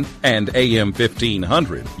 92.7 and AM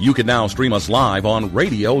 1500. You can now stream us live on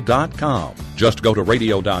radio.com. Just go to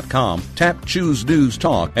radio.com, tap Choose News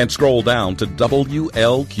Talk, and scroll down to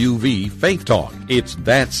WLQV Faith Talk. It's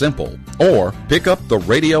that simple. Or pick up the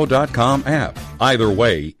radio.com app. Either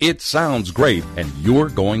way, it sounds great, and you're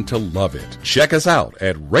going to love it. Check us out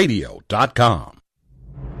at radio.com.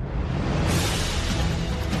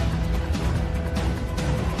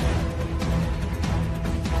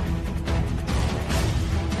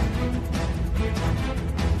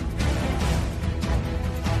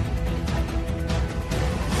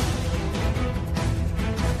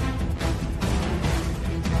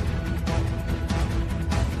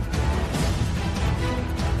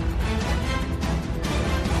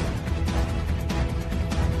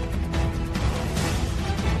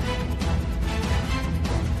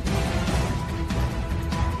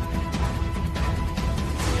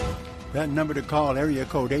 That number to call, area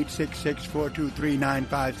code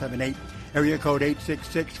 866-423-9578. Area code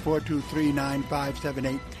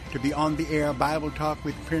 866-423-9578 to be on the air Bible Talk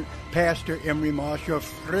with Pastor Emery Moss, your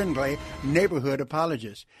friendly neighborhood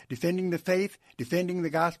apologist, defending the faith, defending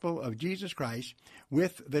the gospel of Jesus Christ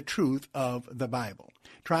with the truth of the Bible,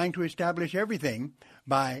 trying to establish everything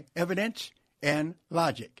by evidence and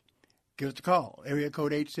logic. Give us a call, area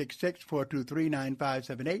code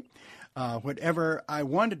 866-423-9578. Whatever I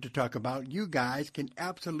wanted to talk about, you guys can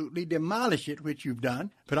absolutely demolish it, which you've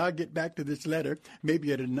done. But I'll get back to this letter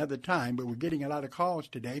maybe at another time. But we're getting a lot of calls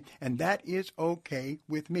today, and that is okay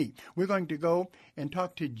with me. We're going to go and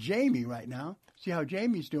talk to Jamie right now, see how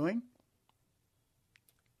Jamie's doing.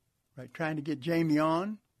 Right, trying to get Jamie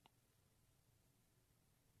on.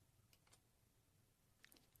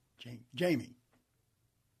 Jamie.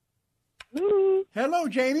 Ooh. Hello,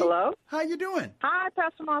 Jamie. Hello. How you doing? Hi,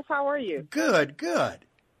 Pastor Moss. How are you? Good. Good.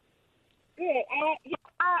 I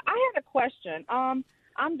had a question. I'm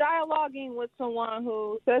dialoguing with someone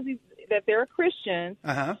who says that they're a Christian.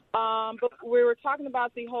 But we were talking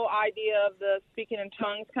about the whole idea of the speaking in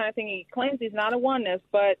tongues kind of thing. He claims he's not a oneness,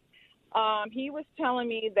 but he was telling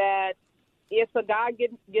me that it's a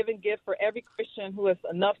God-given gift for every Christian who has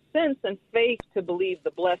enough sense and faith to believe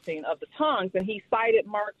the blessing of the tongues. And he cited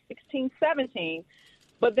Mark 16:17.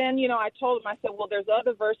 But then, I told him, I said, well, there's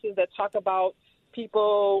other verses that talk about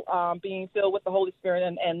people being filled with the Holy Spirit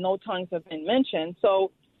and no tongues have been mentioned.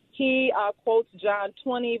 So he quotes John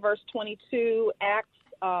 20, verse 22, Acts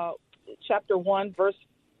chapter 1, verse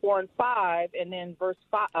 4 and 5, and then verse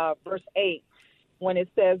 8. when it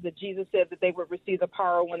says that Jesus said that they would receive the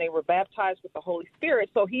power when they were baptized with the Holy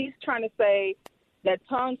Spirit. So he's trying to say that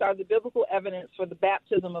tongues are the biblical evidence for the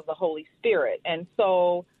baptism of the Holy Spirit. And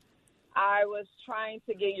so I was trying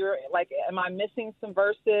to get your, am I missing some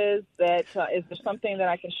verses? Is there something that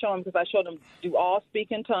I can show him? Because I showed him, do all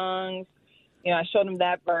speak in tongues? I showed him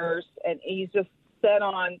that verse, and he's just said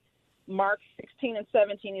on Mark 16 and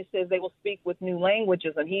 17, it says they will speak with new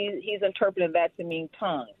languages, and he's interpreted that to mean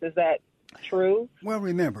tongues. Is that true? Well,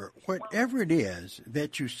 remember, whatever it is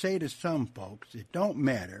that you say to some folks, it don't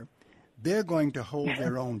matter. They're going to hold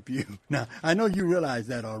their own view. Now, I know you realize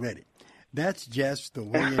that already. That's just the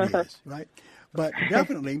way it is, right? But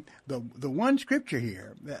definitely, the one scripture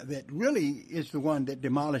here that really is the one that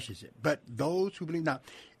demolishes it. But those who believe now,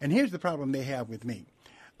 and here's the problem they have with me.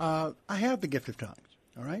 I have the gift of tongues,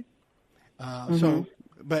 all right?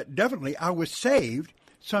 But definitely, I was saved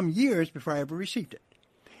some years before I ever received it.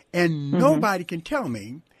 And nobody can tell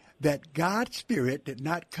me that God's Spirit did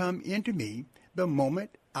not come into me the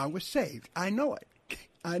moment I was saved. I know it.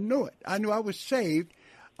 I know it. I knew I was saved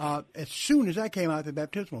as soon as I came out of the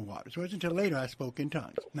baptismal waters. It wasn't until later I spoke in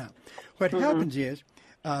tongues. Now, what happens is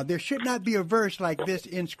there should not be a verse like this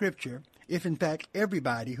in Scripture if, in fact,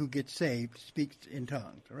 everybody who gets saved speaks in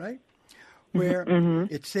tongues, all right? Where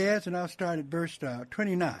it says, and I'll start at verse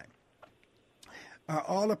 29, are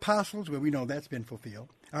all apostles? Well, we know that's been fulfilled.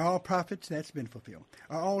 Are all prophets? That's been fulfilled.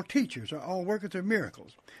 Are all teachers? Are all workers of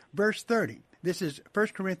miracles? Verse 30. This is 1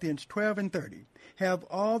 Corinthians 12 and 30. Have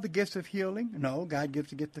all the gifts of healing? No, God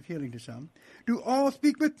gives the gift of healing to some. Do all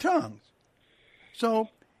speak with tongues? So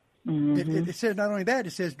it says not only that,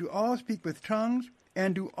 it says do all speak with tongues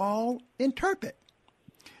and do all interpret?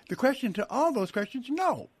 The question to all those questions,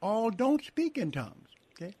 no, all don't speak in tongues.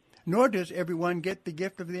 Okay, nor does everyone get the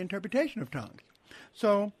gift of the interpretation of tongues.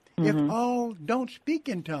 So if all don't speak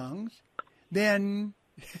in tongues, then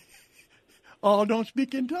all don't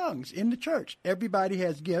speak in tongues in the church. Everybody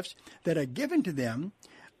has gifts that are given to them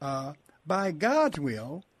by God's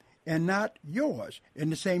will and not yours. In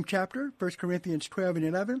the same chapter, 1 Corinthians 12 and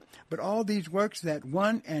 11, but all these works that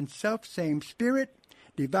one and self-same Spirit,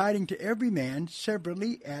 dividing to every man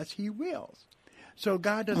severally as he wills. So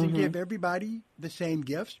God doesn't give everybody the same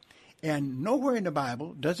gifts, and nowhere in the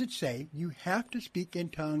Bible does it say you have to speak in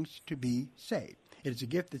tongues to be saved. It is a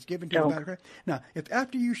gift that's given to you by Christ. Now, if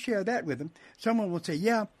after you share that with them, someone will say,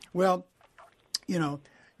 well,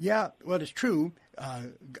 it's true,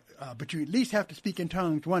 but you at least have to speak in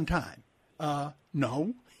tongues one time.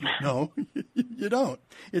 No, you don't.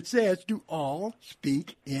 It says, do all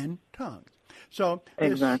speak in tongues. So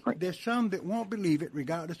there's some that won't believe it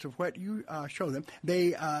regardless of what you show them.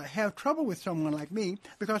 They have trouble with someone like me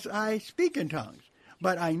because I speak in tongues.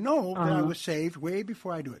 But I know that I was saved way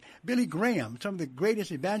before I do it. Billy Graham, some of the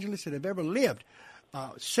greatest evangelists that have ever lived,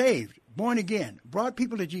 saved, born again, brought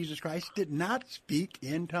people to Jesus Christ, did not speak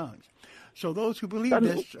in tongues. So those who believe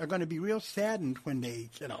this are going to be real saddened when they,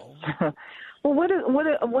 Well,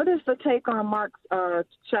 what is the take on Mark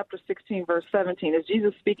chapter 16, verse 17? Is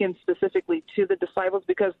Jesus speaking specifically to the disciples?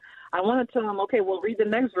 Because I want to tell them, okay, well, read the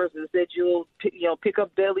next verses that you'll pick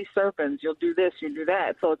up deadly serpents, you'll do this, you'll do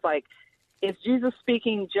that. So it's like, is Jesus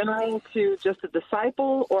speaking general to just the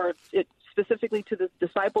disciple, or specifically to the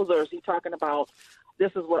disciples, or is he talking about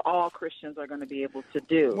this is what all Christians are going to be able to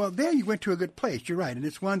do? Well, there you went to a good place. You're right, and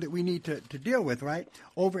it's one that we need to deal with, right?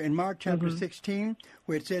 Over in Mark chapter 16,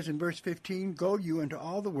 where it says in verse 15, go you into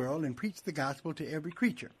all the world and preach the gospel to every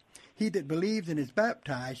creature. He that believes and is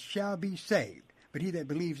baptized shall be saved, but he that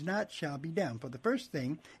believes not shall be damned. For the first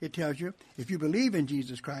thing, it tells you, if you believe in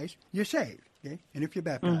Jesus Christ, you're saved. Okay? And if you're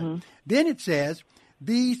baptized. Then it says,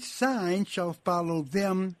 these signs shall follow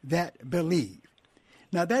them that believe.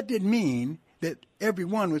 Now, that didn't mean that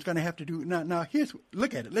everyone was going to have to do. Now,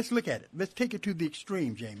 look at it. Let's look at it. Let's take it to the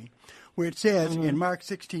extreme, Jamie, where it says in Mark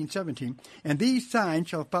 16:17, and these signs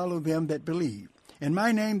shall follow them that believe. In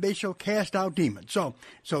my name they shall cast out demons. So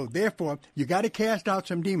therefore, you got to cast out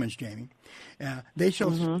some demons, Jamie. They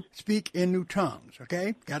shall speak in new tongues,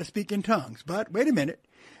 okay? Got to speak in tongues. But wait a minute.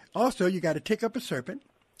 Also, you got to take up a serpent,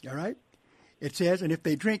 all right? It says, and if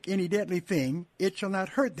they drink any deadly thing, it shall not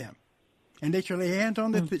hurt them. And they shall lay hands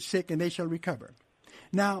on the sick, and they shall recover.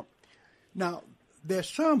 Now, there's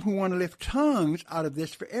some who want to lift tongues out of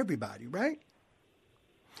this for everybody, right?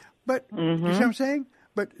 But, you see what I'm saying?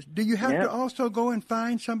 But do you have to also go and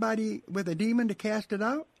find somebody with a demon to cast it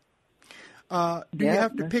out? Do you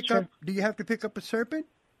have to pick up a serpent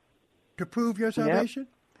to prove your salvation?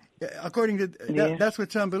 According to that's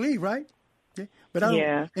what some believe, right? Okay? But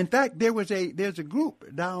in fact, there's a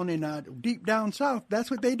group down in deep down south.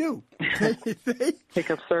 That's what they do. They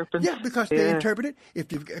pick up serpents. Yeah, because they interpret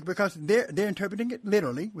it. Because they're interpreting it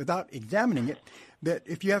literally without examining it. That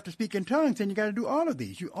if you have to speak in tongues, then you got to do all of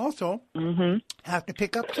these. You also have to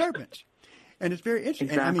pick up serpents, and it's very interesting.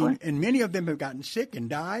 Exactly. And, and many of them have gotten sick and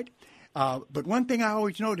died. But one thing I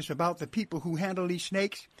always notice about the people who handle these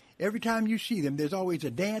snakes. Every time you see them, there's always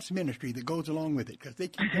a dance ministry that goes along with it because they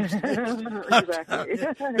keep those snakes.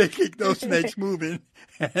 They keep those snakes moving,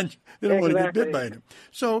 and they don't want to get bit by them.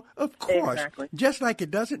 So, of course, just like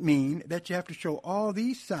it doesn't mean that you have to show all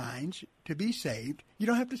these signs to be saved, you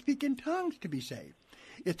don't have to speak in tongues to be saved.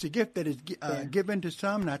 It's a gift that is given to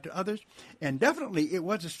some, not to others. And definitely it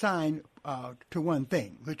was a sign to one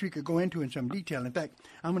thing, which we could go into in some detail. In fact,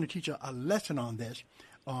 I'm going to teach a lesson on this.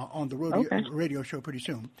 On the radio show pretty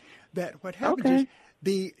soon, that what happens is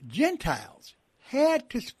the Gentiles had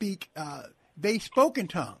to speak, they spoke in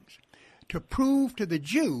tongues to prove to the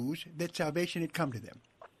Jews that salvation had come to them.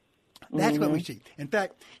 That's what we see. In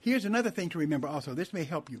fact, here's another thing to remember also. This may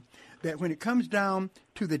help you. That when it comes down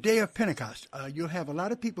to the day of Pentecost, you'll have a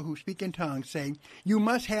lot of people who speak in tongues saying, you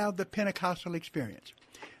must have the Pentecostal experience.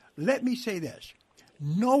 Let me say this.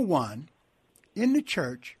 No one in the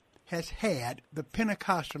church has had the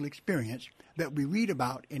Pentecostal experience that we read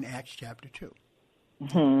about in Acts chapter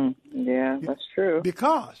 2. Yeah, that's true.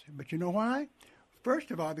 But you know why?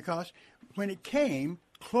 First of all, because when it came,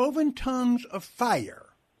 cloven tongues of fire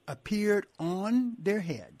appeared on their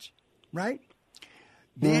heads, right?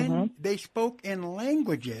 Then they spoke in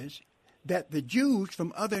languages that the Jews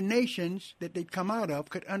from other nations that they'd come out of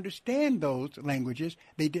could understand those languages.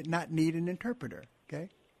 They did not need an interpreter, okay?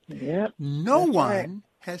 Yep. No one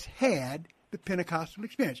has had the Pentecostal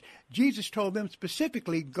experience. Jesus told them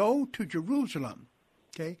specifically, go to Jerusalem,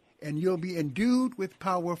 okay, and you'll be endued with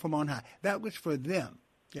power from on high. That was for them,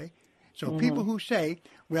 okay? So people who say,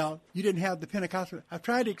 well, you didn't have the Pentecostal, I've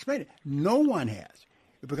tried to explain it. No one has,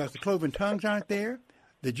 because the cloven tongues aren't there.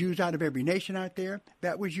 The Jews out of every nation aren't there.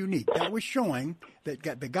 That was unique. That was showing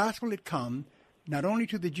that the gospel had come not only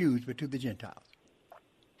to the Jews, but to the Gentiles.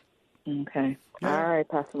 Okay. Yeah. All right,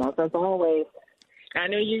 Pastor Moss. As always, I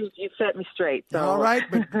know you set me straight. So. All right,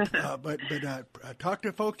 but talk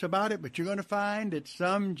to folks about it. But you're going to find that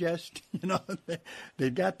some just,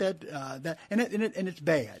 they've got that and it's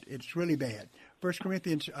bad. It's really bad. 1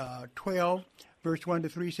 Corinthians 12, verse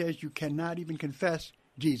 1-3 says you cannot even confess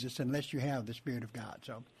Jesus unless you have the Spirit of God.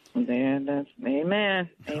 So, amen.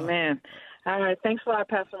 Amen. All right. Thanks a lot,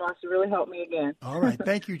 Pastor Moss. You really helped me again. All right.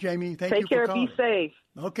 Thank you, Jamie. Thank you for calling. Take care. Be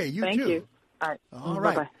safe. Okay. You Thank too. You. All right. All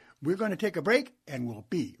right. Bye-bye. We're going to take a break, and we'll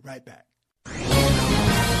be right back.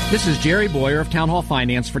 This is Jerry Boyer of Town Hall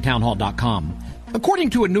Finance for townhall.com.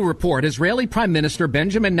 According to a new report, Israeli Prime Minister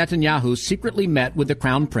Benjamin Netanyahu secretly met with the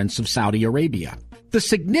Crown Prince of Saudi Arabia. The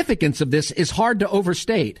significance of this is hard to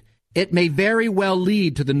overstate. It may very well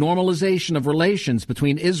lead to the normalization of relations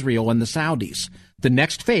between Israel and the Saudis, the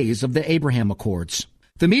next phase of the Abraham Accords.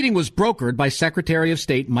 The meeting was brokered by Secretary of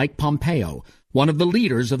State Mike Pompeo, one of the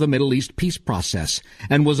leaders of the Middle East peace process,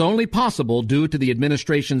 and was only possible due to the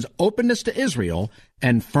administration's openness to Israel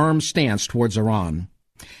and firm stance towards Iran.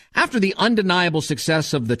 After the undeniable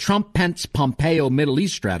success of the Trump-Pence-Pompeo Middle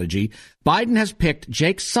East strategy, Biden has picked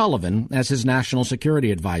Jake Sullivan as his national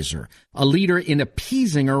security advisor, a leader in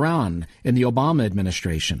appeasing Iran in the Obama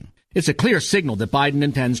administration. It's a clear signal that Biden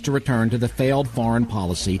intends to return to the failed foreign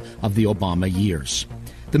policy of the Obama years.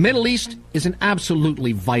 The Middle East is an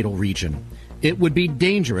absolutely vital region. It would be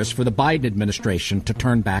dangerous for the Biden administration to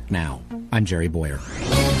turn back now. I'm Jerry Boyer.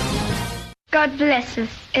 God bless us,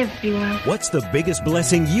 everyone. What's the biggest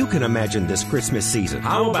blessing you can imagine this Christmas season?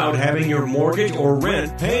 How about having your mortgage or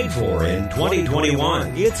rent paid for in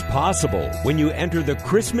 2021? It's possible when you enter the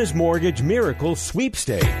Christmas Mortgage Miracle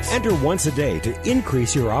Sweepstakes. Enter once a day to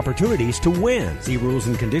increase your opportunities to win. See rules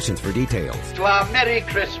and conditions for details. To our Merry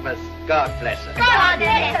Christmas. God bless us. God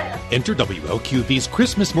bless us. Enter WLQV's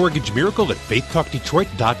Christmas Mortgage Miracle at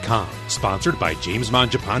FaithTalkDetroit.com. Sponsored by James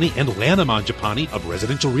Mangiapane and Lana Mangiapane of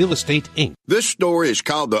Residential Real Estate, Inc. This story is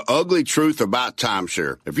called The Ugly Truth About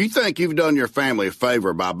Timeshare. If you think you've done your family a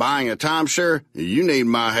favor by buying a timeshare, you need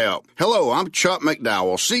my help. Hello, I'm Chuck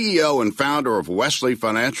McDowell, CEO and founder of Wesley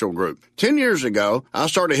Financial Group. 10 years ago, I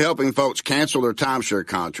started helping folks cancel their timeshare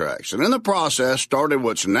contracts, and in the process started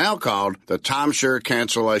what's now called the timeshare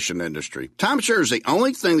cancellation industry. Timeshare is the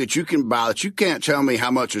only thing that you can buy that you can't tell me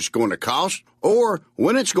how much it's going to cost or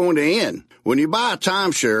when it's going to end. When you buy a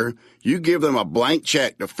timeshare, you give them a blank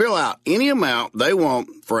check to fill out any amount they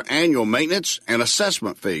want for annual maintenance and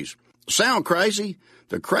assessment fees. Sound crazy?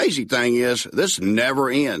 The crazy thing is, this never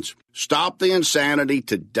ends. Stop the insanity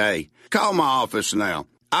today. Call my office now.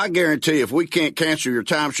 I guarantee if we can't cancel your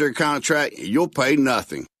timeshare contract, you'll pay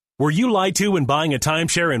nothing. Were you lied to when buying a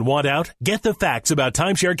timeshare and want out? Get the facts about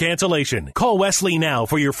timeshare cancellation. Call Wesley now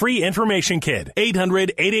for your free information kit.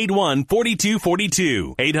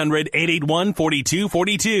 800-881-4242.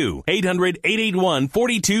 800-881-4242.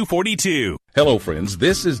 800-881-4242. Hello, friends.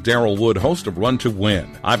 This is Daryl Wood, host of Run to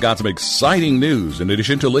Win. I've got some exciting news in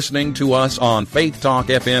addition to listening to us on Faith Talk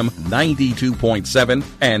FM 92.7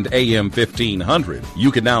 and AM 1500.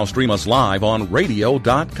 You can now stream us live on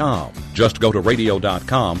radio.com. Just go to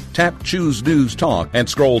radio.com, tap Choose News Talk, and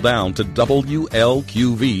scroll down to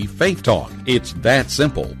WLQV Faith Talk. It's that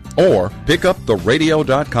simple. Or pick up the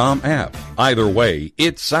radio.com app. Either way,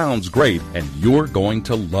 it sounds great and you're going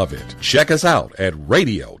to love it. Check us out at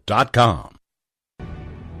radio.com.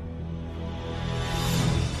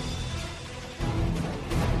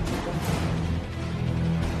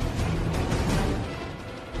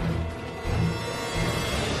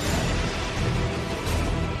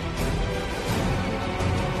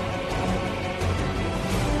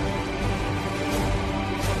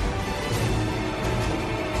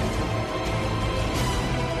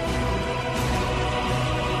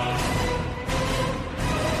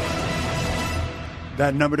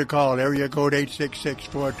 That number to call, area code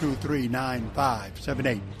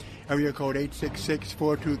 866-423-9578. Area code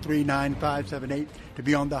 866-423-9578 to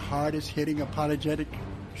be on the hardest-hitting apologetic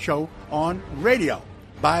show on radio.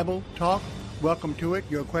 Bible Talk, welcome to it.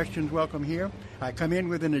 Your questions welcome here. I come in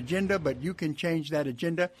with an agenda, but you can change that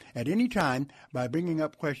agenda at any time by bringing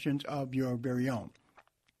up questions of your very own.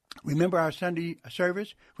 Remember our Sunday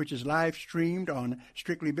service, which is live streamed on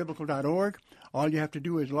strictlybiblical.org. All you have to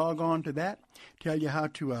do is log on to that, tell you how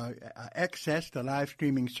to access the live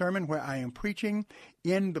streaming sermon where I am preaching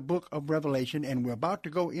in the book of Revelation, and we're about to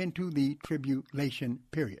go into the tribulation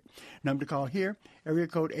period. Number to call here, area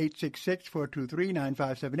code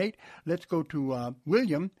 866-423-9578. Let's go to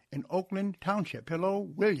William in Oakland Township. Hello,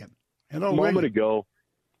 William. Hello, William. A moment ago.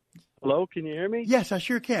 Hello, can you hear me? Yes, I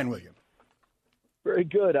sure can, William. Very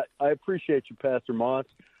good. I appreciate you, Pastor Moss.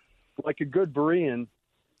 Like a good Berean,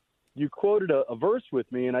 you quoted a verse with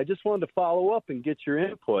me, and I just wanted to follow up and get your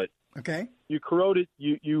input. Okay. You quoted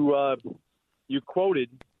 2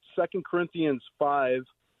 Corinthians 5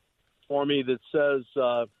 for me that says,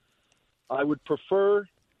 I would prefer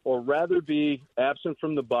or rather be absent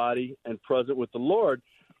from the body and present with the Lord.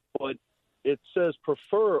 But it says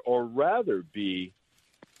prefer or rather be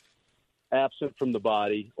absent from the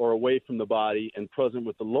body or away from the body and present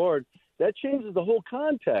with the Lord. That changes the whole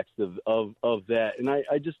context of that. And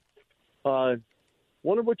I just wonder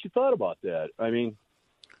what you thought about that. I mean,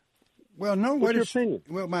 well, no. What's your opinion?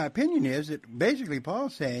 Well, my opinion is that basically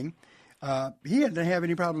Paul's saying he doesn't have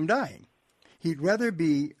any problem dying. He'd rather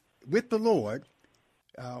be with the Lord,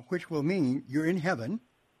 which will mean you're in heaven,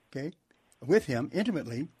 okay, with him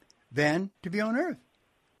intimately, than to be on earth.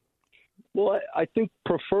 Well, I think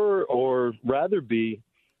prefer or rather be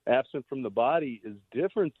absent from the body is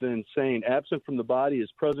different than saying absent from the body is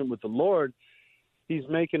present with the Lord. He's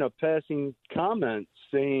making a passing comment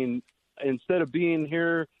saying, instead of being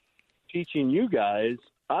here teaching you guys,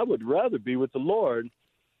 I would rather be with the Lord.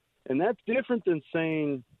 And that's different than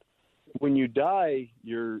saying when you die,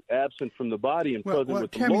 you're absent from the body and present with the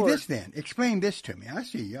Lord. Tell me this then. Explain this to me. I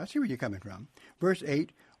see where you're coming from. Verse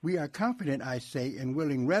 8, we are confident, I say, and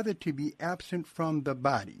willing rather to be absent from the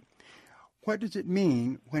body. What does it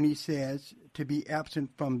mean when he says to be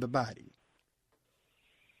absent from the body?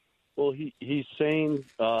 Well, he's saying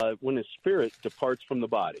when his spirit departs from the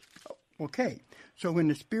body. Okay. So when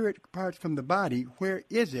the spirit departs from the body, where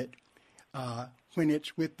is it when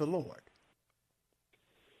it's with the Lord?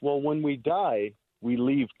 Well, when we die, we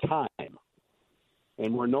leave time.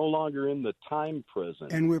 And we're no longer in the time prison.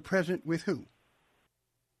 And we're present with who?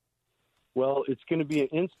 Well, it's going to be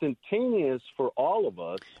instantaneous for all of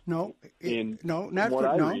us. No, not what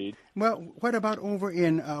I read. Well, what about over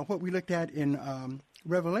in what we looked at in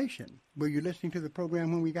Revelation? Were you listening to the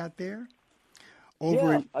program when we got there?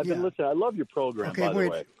 I've been listening. I love your program, by the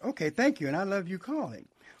way. Okay, thank you, and I love you calling.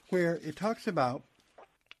 Where it talks about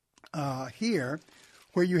here,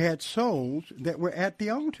 where you had souls that were at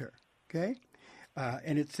the altar, okay?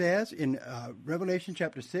 And it says in Revelation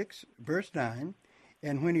chapter 6, verse 9,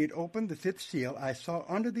 and when he had opened the fifth seal, I saw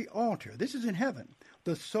under the altar, this is in heaven,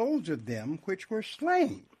 the souls of them which were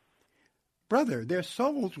slain. Brother, their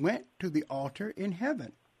souls went to the altar in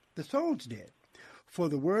heaven. The souls did. For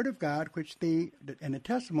the word of God and the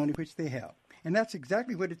testimony which they held. And that's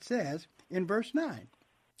exactly what it says in verse 9.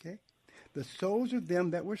 Okay? The souls of them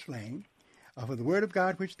that were slain for the word of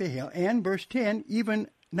God which they held. And verse 10, even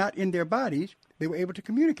not in their bodies, they were able to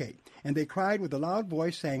communicate. And they cried with a loud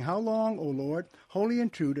voice, saying, How long, O Lord, holy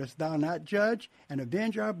and true, dost thou not judge and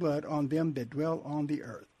avenge our blood on them that dwell on the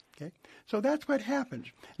earth? Okay, so that's what happens.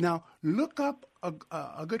 Now, look up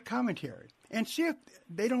a good commentary and see if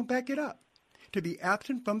they don't back it up. To be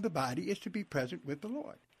absent from the body is to be present with the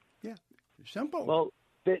Lord. Yeah, simple. Well,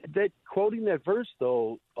 that quoting that verse,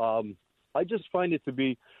 though, I just find it to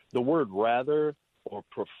be the word rather or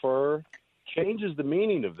prefer changes the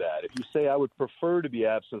meaning of that. If you say, I would prefer to be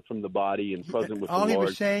absent from the body and present with the Lord. All he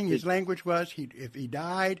was saying, his language was, if he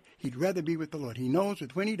died, he'd rather be with the Lord. He knows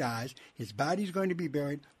that when he dies, his body's going to be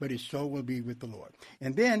buried, but his soul will be with the Lord.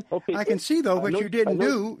 And then I can see, though, what you didn't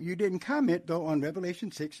do, you didn't comment, though, on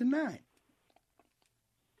Revelation 6 and 9.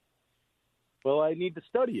 Well, I need to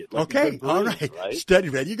study it. Okay, all right. Study,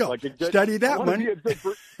 ready you go. Study that one.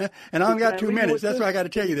 And I only got 2 minutes. That's why I got to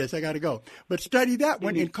tell you this. I got to go. But study that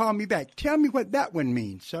one and call me back. Tell me what that one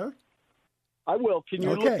means, sir. I will. Can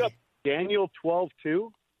you look up Daniel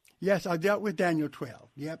 12:2? Yes, I dealt with Daniel 12.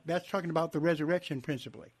 Yep, that's talking about the resurrection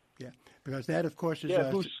principally. Yeah, because that, of course, is...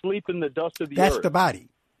 who sleep in the dust of the earth. That's the body.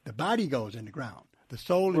 The body goes in the ground. The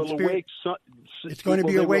soul and spirit. It's going to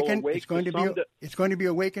be awakened. It's going to be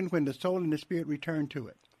awakened when the soul and the spirit return to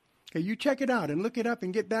it. Okay, you check it out and look it up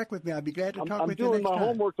and get back with me. I'll be glad to talk with you next time. I'm doing my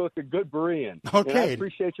homework like a good Berean. Okay. And I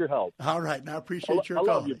appreciate your help. All right, and I appreciate your call.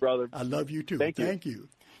 I love you, brother. I love you too. Thank you.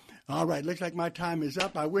 All right, looks like my time is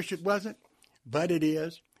up. I wish it wasn't, but it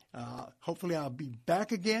is. Hopefully I'll be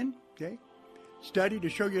back again. Okay. Study to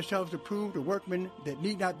show yourselves approved, a workman that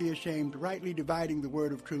need not be ashamed, rightly dividing the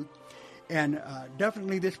word of truth. And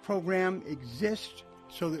definitely this program exists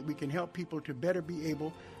so that we can help people to better be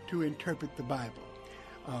able to interpret the Bible.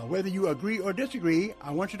 Whether you agree or disagree,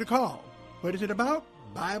 I want you to call. What is it about?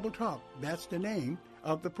 Bible Talk. That's the name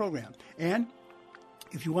of the program. And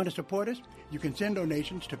if you want to support us, you can send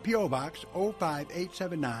donations to P.O. Box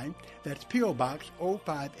 05879. That's P.O. Box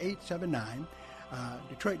 05879,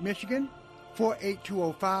 Detroit, Michigan,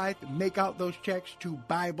 48205. Make out those checks to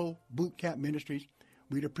Bible Boot Camp Ministries.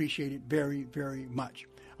 We'd appreciate it very, very much.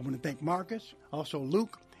 I want to thank Marcus, also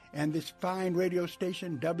Luke, and this fine radio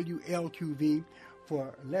station, WLQV,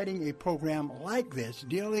 for letting a program like this,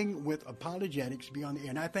 dealing with apologetics, be on the air.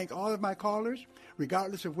 And I thank all of my callers,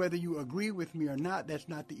 regardless of whether you agree with me or not. That's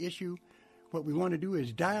not the issue. What we want to do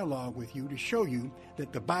is dialogue with you to show you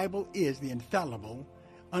that the Bible is the infallible,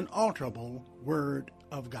 unalterable Word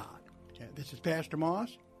of God. This is Pastor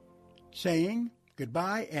Moss saying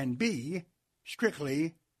goodbye and be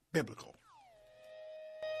strictly biblical.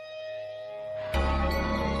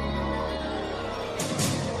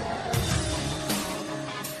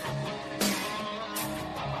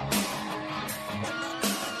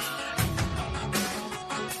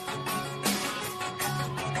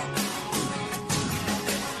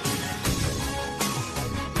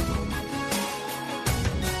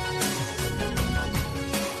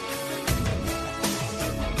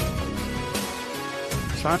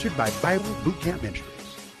 Sponsored by Bible Boot Camp Ministries.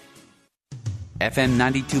 FM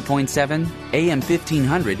 92.7, AM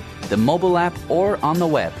 1500, the mobile app, or on the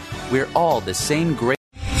web. We're all the same great.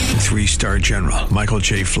 3-star General Michael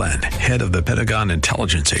J. Flynn, head of the Pentagon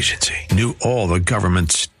Intelligence Agency, knew all the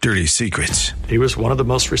government's dirty secrets. He was one of the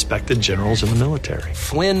most respected generals in the military.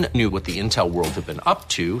 Flynn knew what the intel world had been up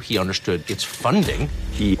to. He understood its funding.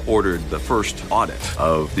 He ordered the first audit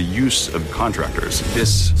of the use of contractors.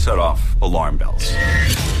 This set off alarm bells.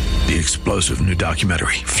 The explosive new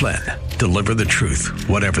documentary, Flynn, Deliver the Truth,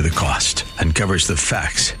 Whatever the Cost, uncovers the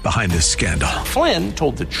facts behind this scandal. Flynn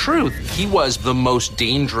told the truth. He was the most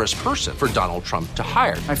dangerous person for Donald Trump to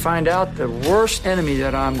hire. I find out the worst enemy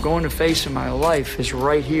that I'm going to face in my life is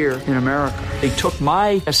right here in America. They took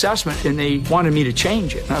my assessment and they wanted me to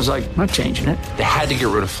change it. And I was like, I'm not changing it. They had to get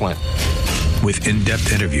rid of Flynn. With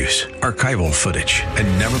in-depth interviews, archival footage,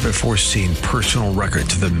 and never-before-seen personal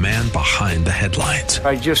records of the man behind the headlines.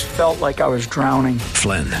 I just felt like I was drowning.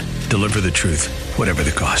 Flynn, Deliver the Truth, Whatever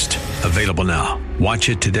the Cost. Available now. Watch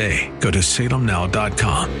it today. Go to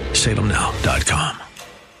salemnow.com. salemnow.com.